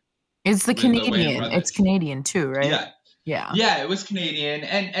Color It's the with the Wayne Canadian. brothers? It's Canadian too, right? Yeah. Yeah. Yeah, it was Canadian,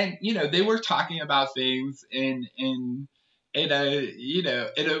 and you know they were talking about things in a you know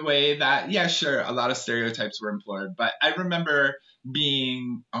in a way that yeah sure a lot of stereotypes were employed, but I remember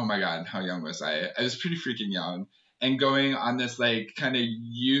being oh my god how young was I was pretty freaking young and going on this like kind of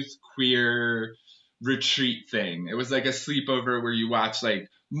youth queer retreat thing. It was like a sleepover where you watch like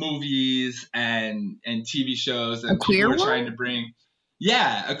movies and TV shows A and queer people were trying to one? bring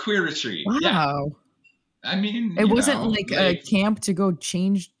yeah a queer retreat yeah. Wow. I mean, It you wasn't know, like a camp to go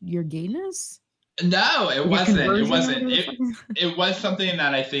change your gayness? no, it Like a wasn't. It conversion or wasn't. whatever the fuck? It was something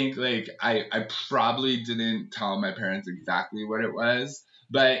that I think like I probably didn't tell my parents exactly what it was,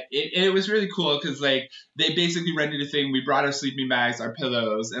 but it was really cool because like they basically rented a thing. We brought our sleeping bags, our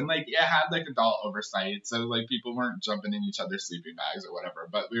pillows, and like it had like adult oversight, so like people weren't jumping in each other's sleeping bags or whatever.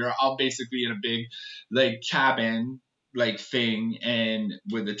 But we were all basically in a big like cabin like thing and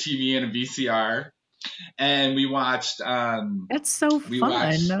with a TV and a VCR. And we watched That's so we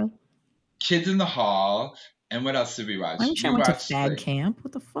watched fun. Kids in the Hall, and what else did we watch? I wish I We went to watched fad like camp.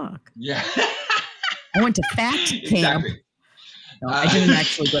 What the fuck? yeah, I went to fat camp. exactly. No, I didn't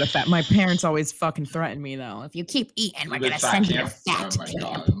actually go to fat. My parents always fucking threatened me though. If you keep eating, we're With gonna fat send you to camp. fat Oh my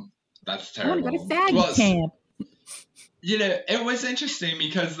camp. god, that's I want to terrible. go to fat Well, camp. you know, it was interesting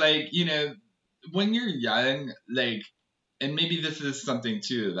because like you know, when you're young, like, and maybe this is something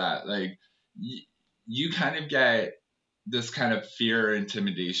too that like you kind of get this kind of fear or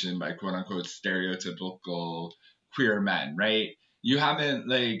intimidation by quote unquote stereotypical queer men, right? You haven't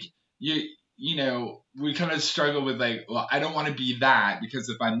like you know, we kind of struggle with like, well, I don't want to be that because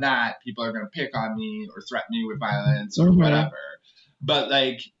if I'm that, people are gonna pick on me or threaten me with violence or whatever. But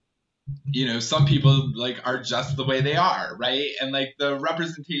like, you know, some people like are just the way they are, right? And like the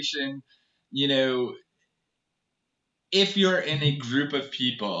representation, you know, if you're in a group of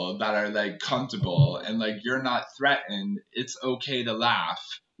people that are like comfortable and like you're not threatened, it's okay to laugh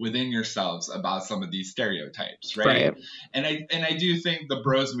within yourselves about some of these stereotypes, right? And I do think the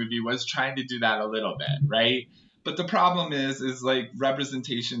Bros movie was trying to do that a little bit, right? But the problem is like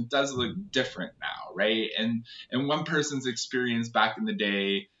representation does look different now, right? And one person's experience back in the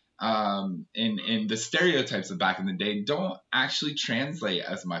day in the stereotypes of back in the day don't actually translate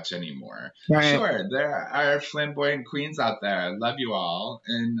as much anymore. Right. Sure, there are flamboyant queens out there. I love you all.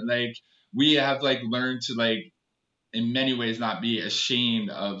 And like we have like learned to like in many ways not be ashamed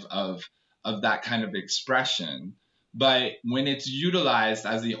of that kind of expression. But when it's utilized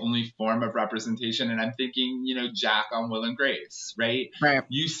as the only form of representation, and I'm thinking, you know, Jack on Will and Grace, right? Right.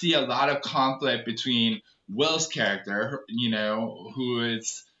 You see a lot of conflict between Will's character, you know, who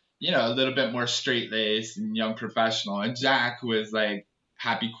is, you know, a little bit more straight-laced and young professional, and Jack, who is like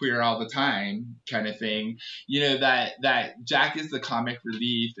happy queer all the time kind of thing. You know, that Jack is the comic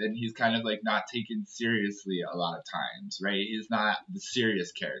relief and he's kind of like not taken seriously a lot of times, right? He's not the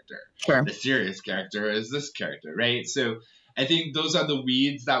serious character. Sure. The serious character is this character, right? So I think those are the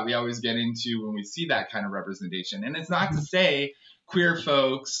weeds that we always get into when we see that kind of representation. And it's not to say queer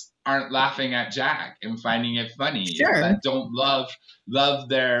folks aren't laughing at Jack and finding it funny. Sure. That don't love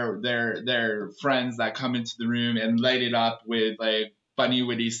their friends that come into the room and light it up with like funny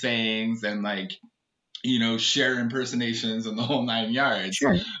witty sayings and like, you know, share impersonations and the whole 9 yards.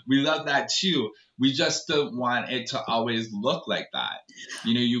 Sure. We love that too. We just don't want it to always look like that.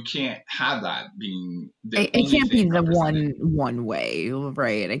 You know, you can't have that being the It only can't be thing the represented. one way,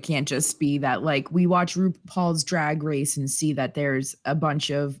 right? It can't just be that like we watch RuPaul's Drag Race and see that there's a bunch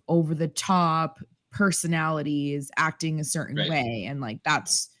of over the top personalities acting a certain Right. way, and like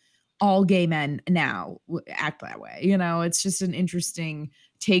that's all gay men now act that way. You know, it's just an interesting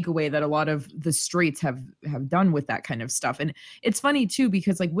takeaway that a lot of the straights have done with that kind of stuff. And it's funny too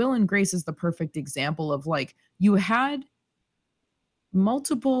because like Will and Grace is the perfect example of like you had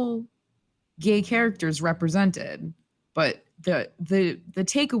multiple gay characters represented, but the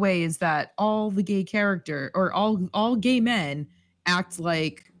takeaway is that all the gay character or all gay men act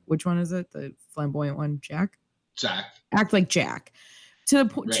like, which one is it? The flamboyant one, Jack? Act like Jack. To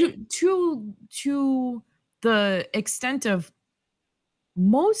the to the extent of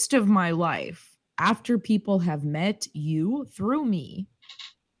most of my life, after people have met you through me,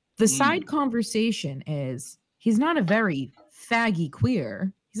 the side conversation is he's not a very faggy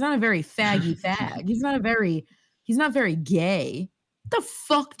queer. He's not a very faggy fag. He's not very gay. What the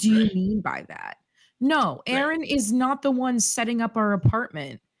fuck do you mean by that? No, Aaron is not the one setting up our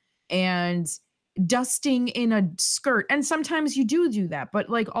apartment and dusting in a skirt. And sometimes you do that, but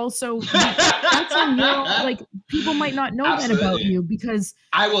like also that's on your like people might not know that about you because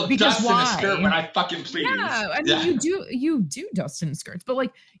I will dust in a skirt when I fucking please. Yeah, I mean you do dust in skirts, but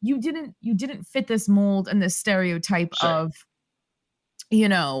like you didn't fit this mold and this stereotype of, you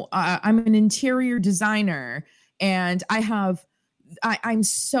know, I'm an interior designer and I'm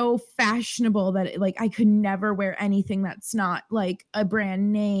so fashionable that like I could never wear anything that's not like a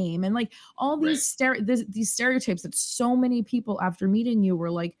brand name, and like all these these stereotypes that so many people after meeting you were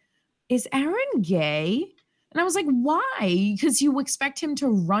like, is Aaron gay? And I was like, why? Because you expect him to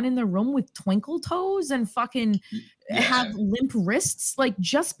run in the room with twinkle toes and fucking have limp wrists? Like,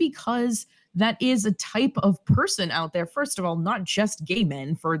 just because that is a type of person out there. First of all, not just gay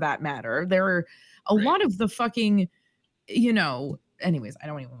men for that matter. There are a lot of the fucking, you know, anyways, I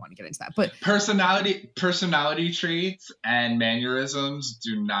don't even want to get into that, but personality traits and mannerisms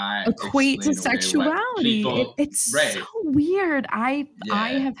do not equate to sexuality. It's so weird. I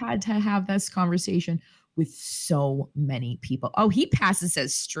have had to have this conversation with so many people. Oh, he passes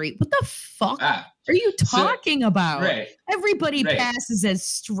as straight. What the fuck are you talking about? Everybody passes as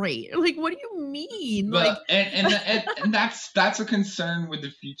straight. Like, what do you mean? But, like, and that's a concern with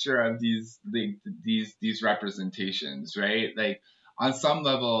the future of these representations, right? Like, on some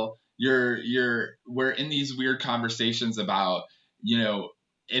level, we're in these weird conversations about, you know,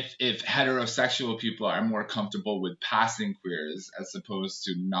 if heterosexual people are more comfortable with passing queers as opposed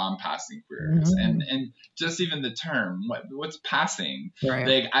to non-passing queers, and just even the term, what's passing?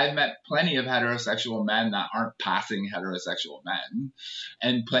 Like, I've met plenty of heterosexual men that aren't passing heterosexual men,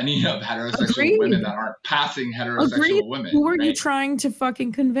 and plenty of heterosexual women that aren't passing heterosexual women. Who are you trying to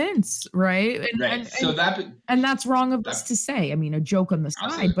fucking convince, right? And that's wrong of us to say. I mean, a joke on the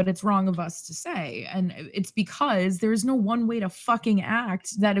side, but it's wrong of us to say, and it's because there's no one way to fucking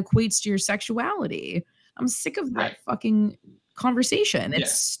act that equates to your sexuality. I'm sick of that fucking conversation.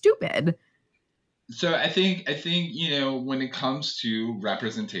 It's stupid. So I think, you know, when it comes to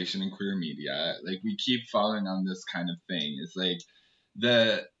representation in queer media, like, we keep falling on this kind of thing. It's like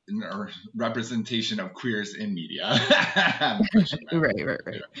the representation of queers in media.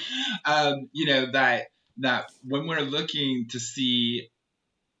 Right. You know, that when we're looking to see,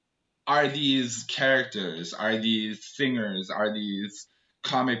 are these characters, are these singers, are these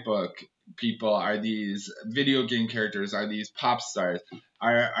comic book people, are these video game characters, are these pop stars,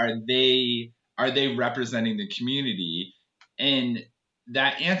 are they representing the community? And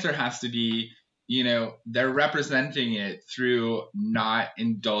that answer has to be, you know, they're representing it through not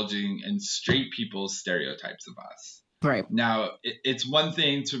indulging in straight people's stereotypes of us. Right. Now, it's one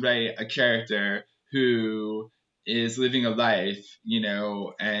thing to write a character who is living a life, you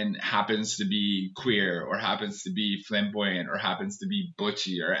know, and happens to be queer or happens to be flamboyant or happens to be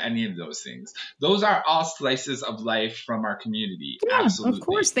butchy or any of those things. Those are all slices of life from our community. Yeah, absolutely. Of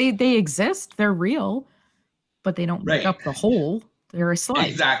course, they exist. They're real, but they don't make up the whole. They're a slice.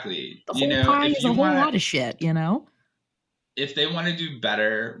 Exactly. The whole pie is a whole lot of shit, you know? If they want to do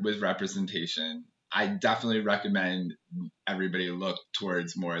better with representation, I definitely recommend everybody look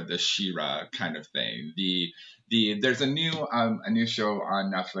towards more of the She-Ra kind of thing. There's a new show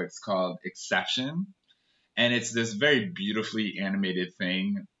on Netflix called Exception, and it's this very beautifully animated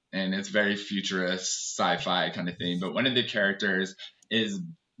thing, and it's very futurist sci-fi kind of thing. But one of the characters is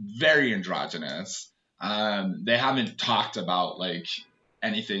very androgynous. They haven't talked about like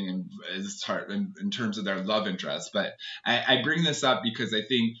anything in terms of their love interest, but I bring this up because I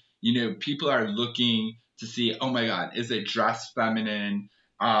think, you know, people are looking to see, oh my God, is it dressed feminine?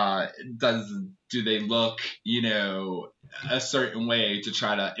 Do they look, you know, a certain way to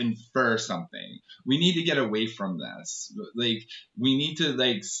try to infer something? We need to get away from this. Like, we need to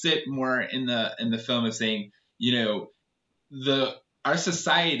like sit more in the film of saying, you know, our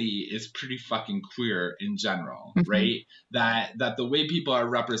society is pretty fucking queer in general, right? That the way people are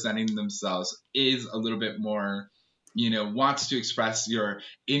representing themselves is a little bit more wants to express your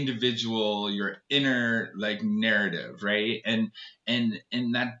individual, your inner like narrative, right? And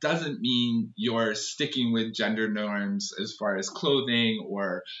that doesn't mean you're sticking with gender norms as far as clothing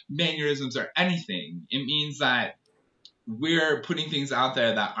or mannerisms or anything. It means that we're putting things out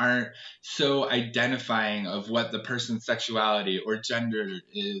there that aren't so identifying of what the person's sexuality or gender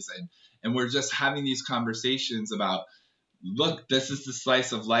is, and we're just having these conversations about, look, this is the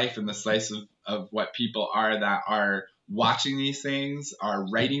slice of life and the slice of what people are that are watching these things, are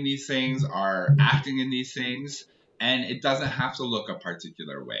writing these things, are acting in these things, and it doesn't have to look a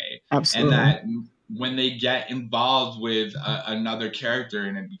particular way. Absolutely. And that when they get involved with another character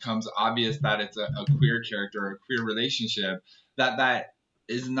and it becomes obvious that it's a queer character or a queer relationship, that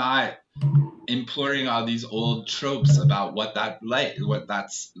is not imploring all these old tropes about what that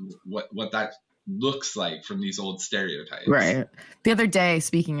looks like from these old stereotypes. Right. The other day,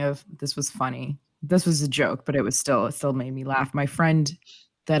 speaking of, this was funny. This was a joke, but it still made me laugh. My friend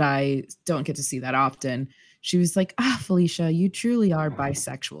that I don't get to see that often, she was like, Felicia, you truly are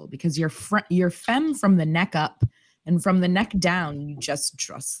bisexual because you're femme from the neck up, and from the neck down, you just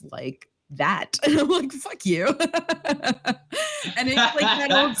dress like that. And I'm like, fuck you. And it's like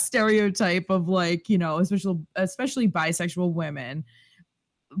that old stereotype of like, especially bisexual women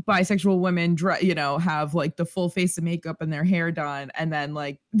have like the full face of makeup and their hair done, and then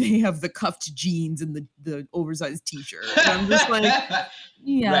like they have the cuffed jeans and the oversized t-shirt. And I'm just like,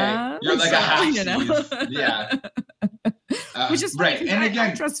 yeah, right. You're like a half, yeah. Which is right. And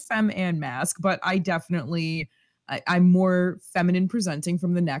again, I trust femme and masc, but I definitely I'm more feminine presenting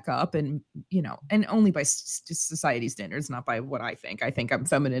from the neck up, and and only by society standards, not by what I think. I think I'm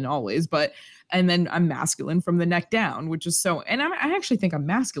feminine always, and then I'm masculine from the neck down, which is so. And I actually think I'm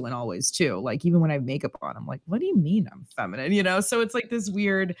masculine always too. Like even when I have makeup on, I'm like, what do you mean I'm feminine? So it's like this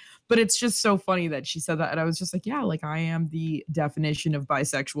weird, but it's just so funny that she said that, and I was just like, yeah, like I am the definition of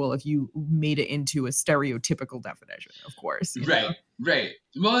bisexual if you made it into a stereotypical definition, of course. Right.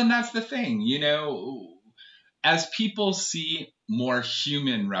 Well, and that's the thing, as people see more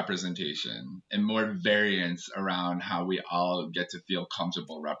human representation and more variance around how we all get to feel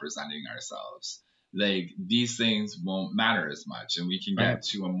comfortable representing ourselves, like these things won't matter as much, and we can get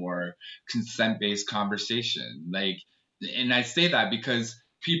to a more consent-based conversation. And I say that because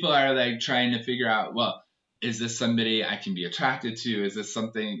people are like trying to figure out, well, is this somebody I can be attracted to? Is this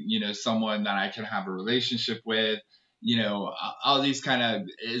something, someone that I can have a relationship with? All these kind of,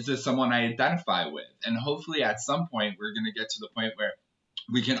 is this someone I identify with? And hopefully at some point, we're going to get to the point where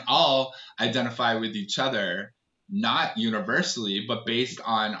we can all identify with each other, not universally, but based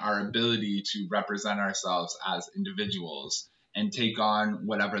on our ability to represent ourselves as individuals and take on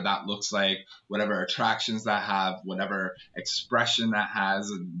whatever that looks like, whatever attractions that have, whatever expression that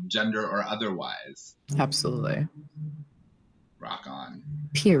has, gender or otherwise. Absolutely. Rock on.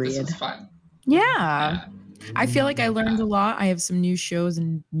 Period. This was fun. Yeah. I feel like I learned a lot. I have some new shows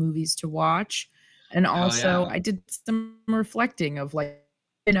and movies to watch. And also I did some reflecting of like,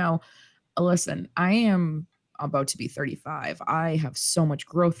 listen, I am about to be 35. I have so much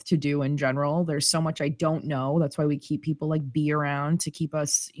growth to do in general. There's so much I don't know. That's why we keep people like B around, to keep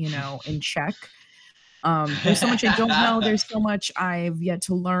us, in check. There's so much I don't know. There's so much I've yet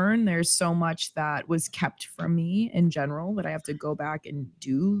to learn. There's so much that was kept from me in general that I have to go back and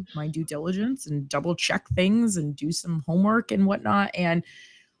do my due diligence and double check things and do some homework and whatnot. And,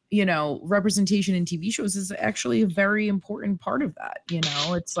 representation in TV shows is actually a very important part of that.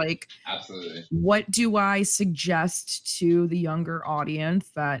 It's like, absolutely, what do I suggest to the younger audience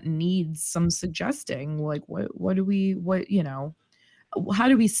that needs some suggesting? Like, how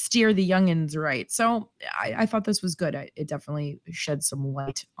do we steer the youngins right? So I thought this was good. It definitely shed some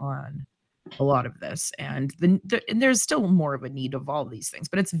light on a lot of this, and there's still more of a need of all of these things,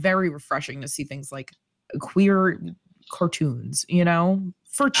 but it's very refreshing to see things like queer cartoons,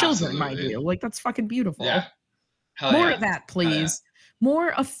 for children, mind you. Like, that's fucking beautiful. Yeah. More of that, please.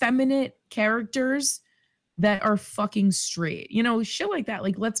 More effeminate characters that are fucking straight, shit like that.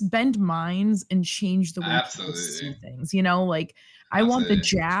 Like, let's bend minds and change the way people see things, like I want the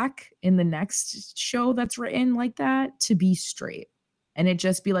Jack in the next show that's written like that to be straight, and it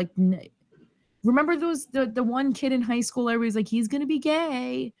just be like, remember the one kid in high school, everybody's like, he's gonna be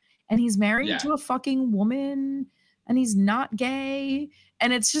gay and he's married to a fucking woman and he's not gay,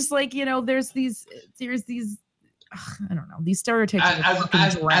 and it's just like, there's these I don't know, these stereotypes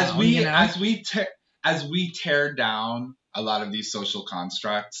as we tear down a lot of these social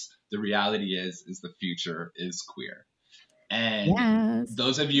constructs. The reality is the future is queer. And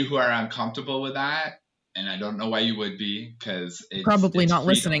those of you who are uncomfortable with that, and I don't know why you would be, because it's Probably it's not freedom.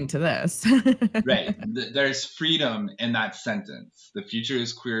 listening to this. Right. There's freedom in that sentence. The future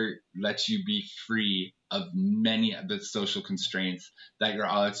is queer lets you be free of many of the social constraints that you're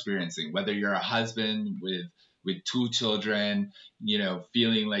all experiencing. Whether you're a husband with 2 children, you know,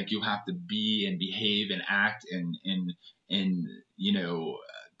 feeling like you have to be and behave and act and you know,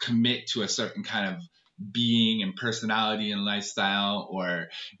 commit to a certain kind of being and personality and lifestyle, or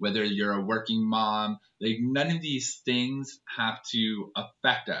whether you're a working mom, like none of these things have to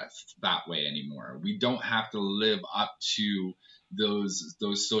affect us that way anymore. We don't have to live up to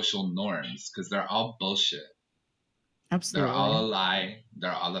those social norms, because they're all bullshit. Absolutely. They're all a lie.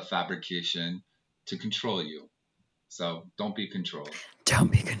 They're all a fabrication to control you. So don't be controlled.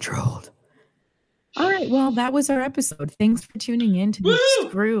 Don't be controlled. All right, well, that was our episode. Thanks for tuning in to Woo!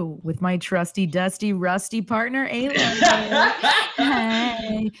 Screw with my trusty, dusty, rusty partner, Ayla.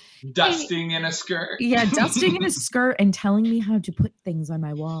 Hey. Dusting in a skirt. Yeah, dusting in a skirt and telling me how to put things on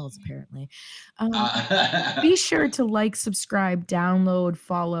my walls, apparently. Be sure to like, subscribe, download,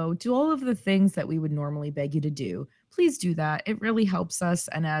 follow, do all of the things that we would normally beg you to do. Please do that. It really helps us.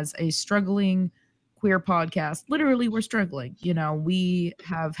 And as a struggling queer podcast, literally, we're struggling. You know, we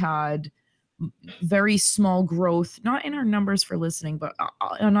have had very small growth, not in our numbers for listening, but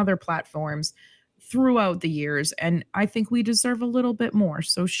on other platforms throughout the years. And I think we deserve a little bit more.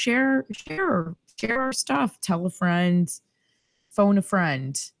 So share our stuff. Tell a friend, phone a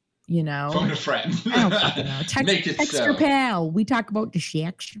friend, you know. Phone a friend. I don't fucking know. Text your pal. We talk about the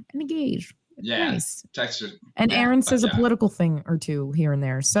sex and the gays. Yeah. Nice. Text your, and yeah, Aaron says yeah. a political thing or two here and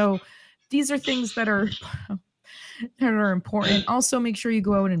there. So these are things that are important. Also, make sure you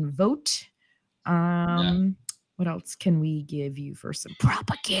go out and vote. What else can we give you for some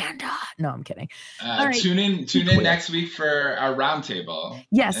propaganda? No, I'm kidding. All right. Tune in next week for our roundtable.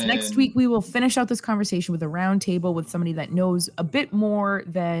 Yes, next week we will finish out this conversation with a roundtable with somebody that knows a bit more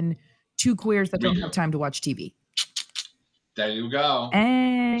than 2 queers that don't have time to watch TV. There you go.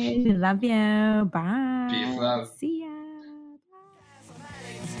 Hey, love you. Bye. Peace, love. See ya.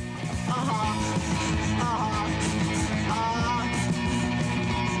 Uh-huh.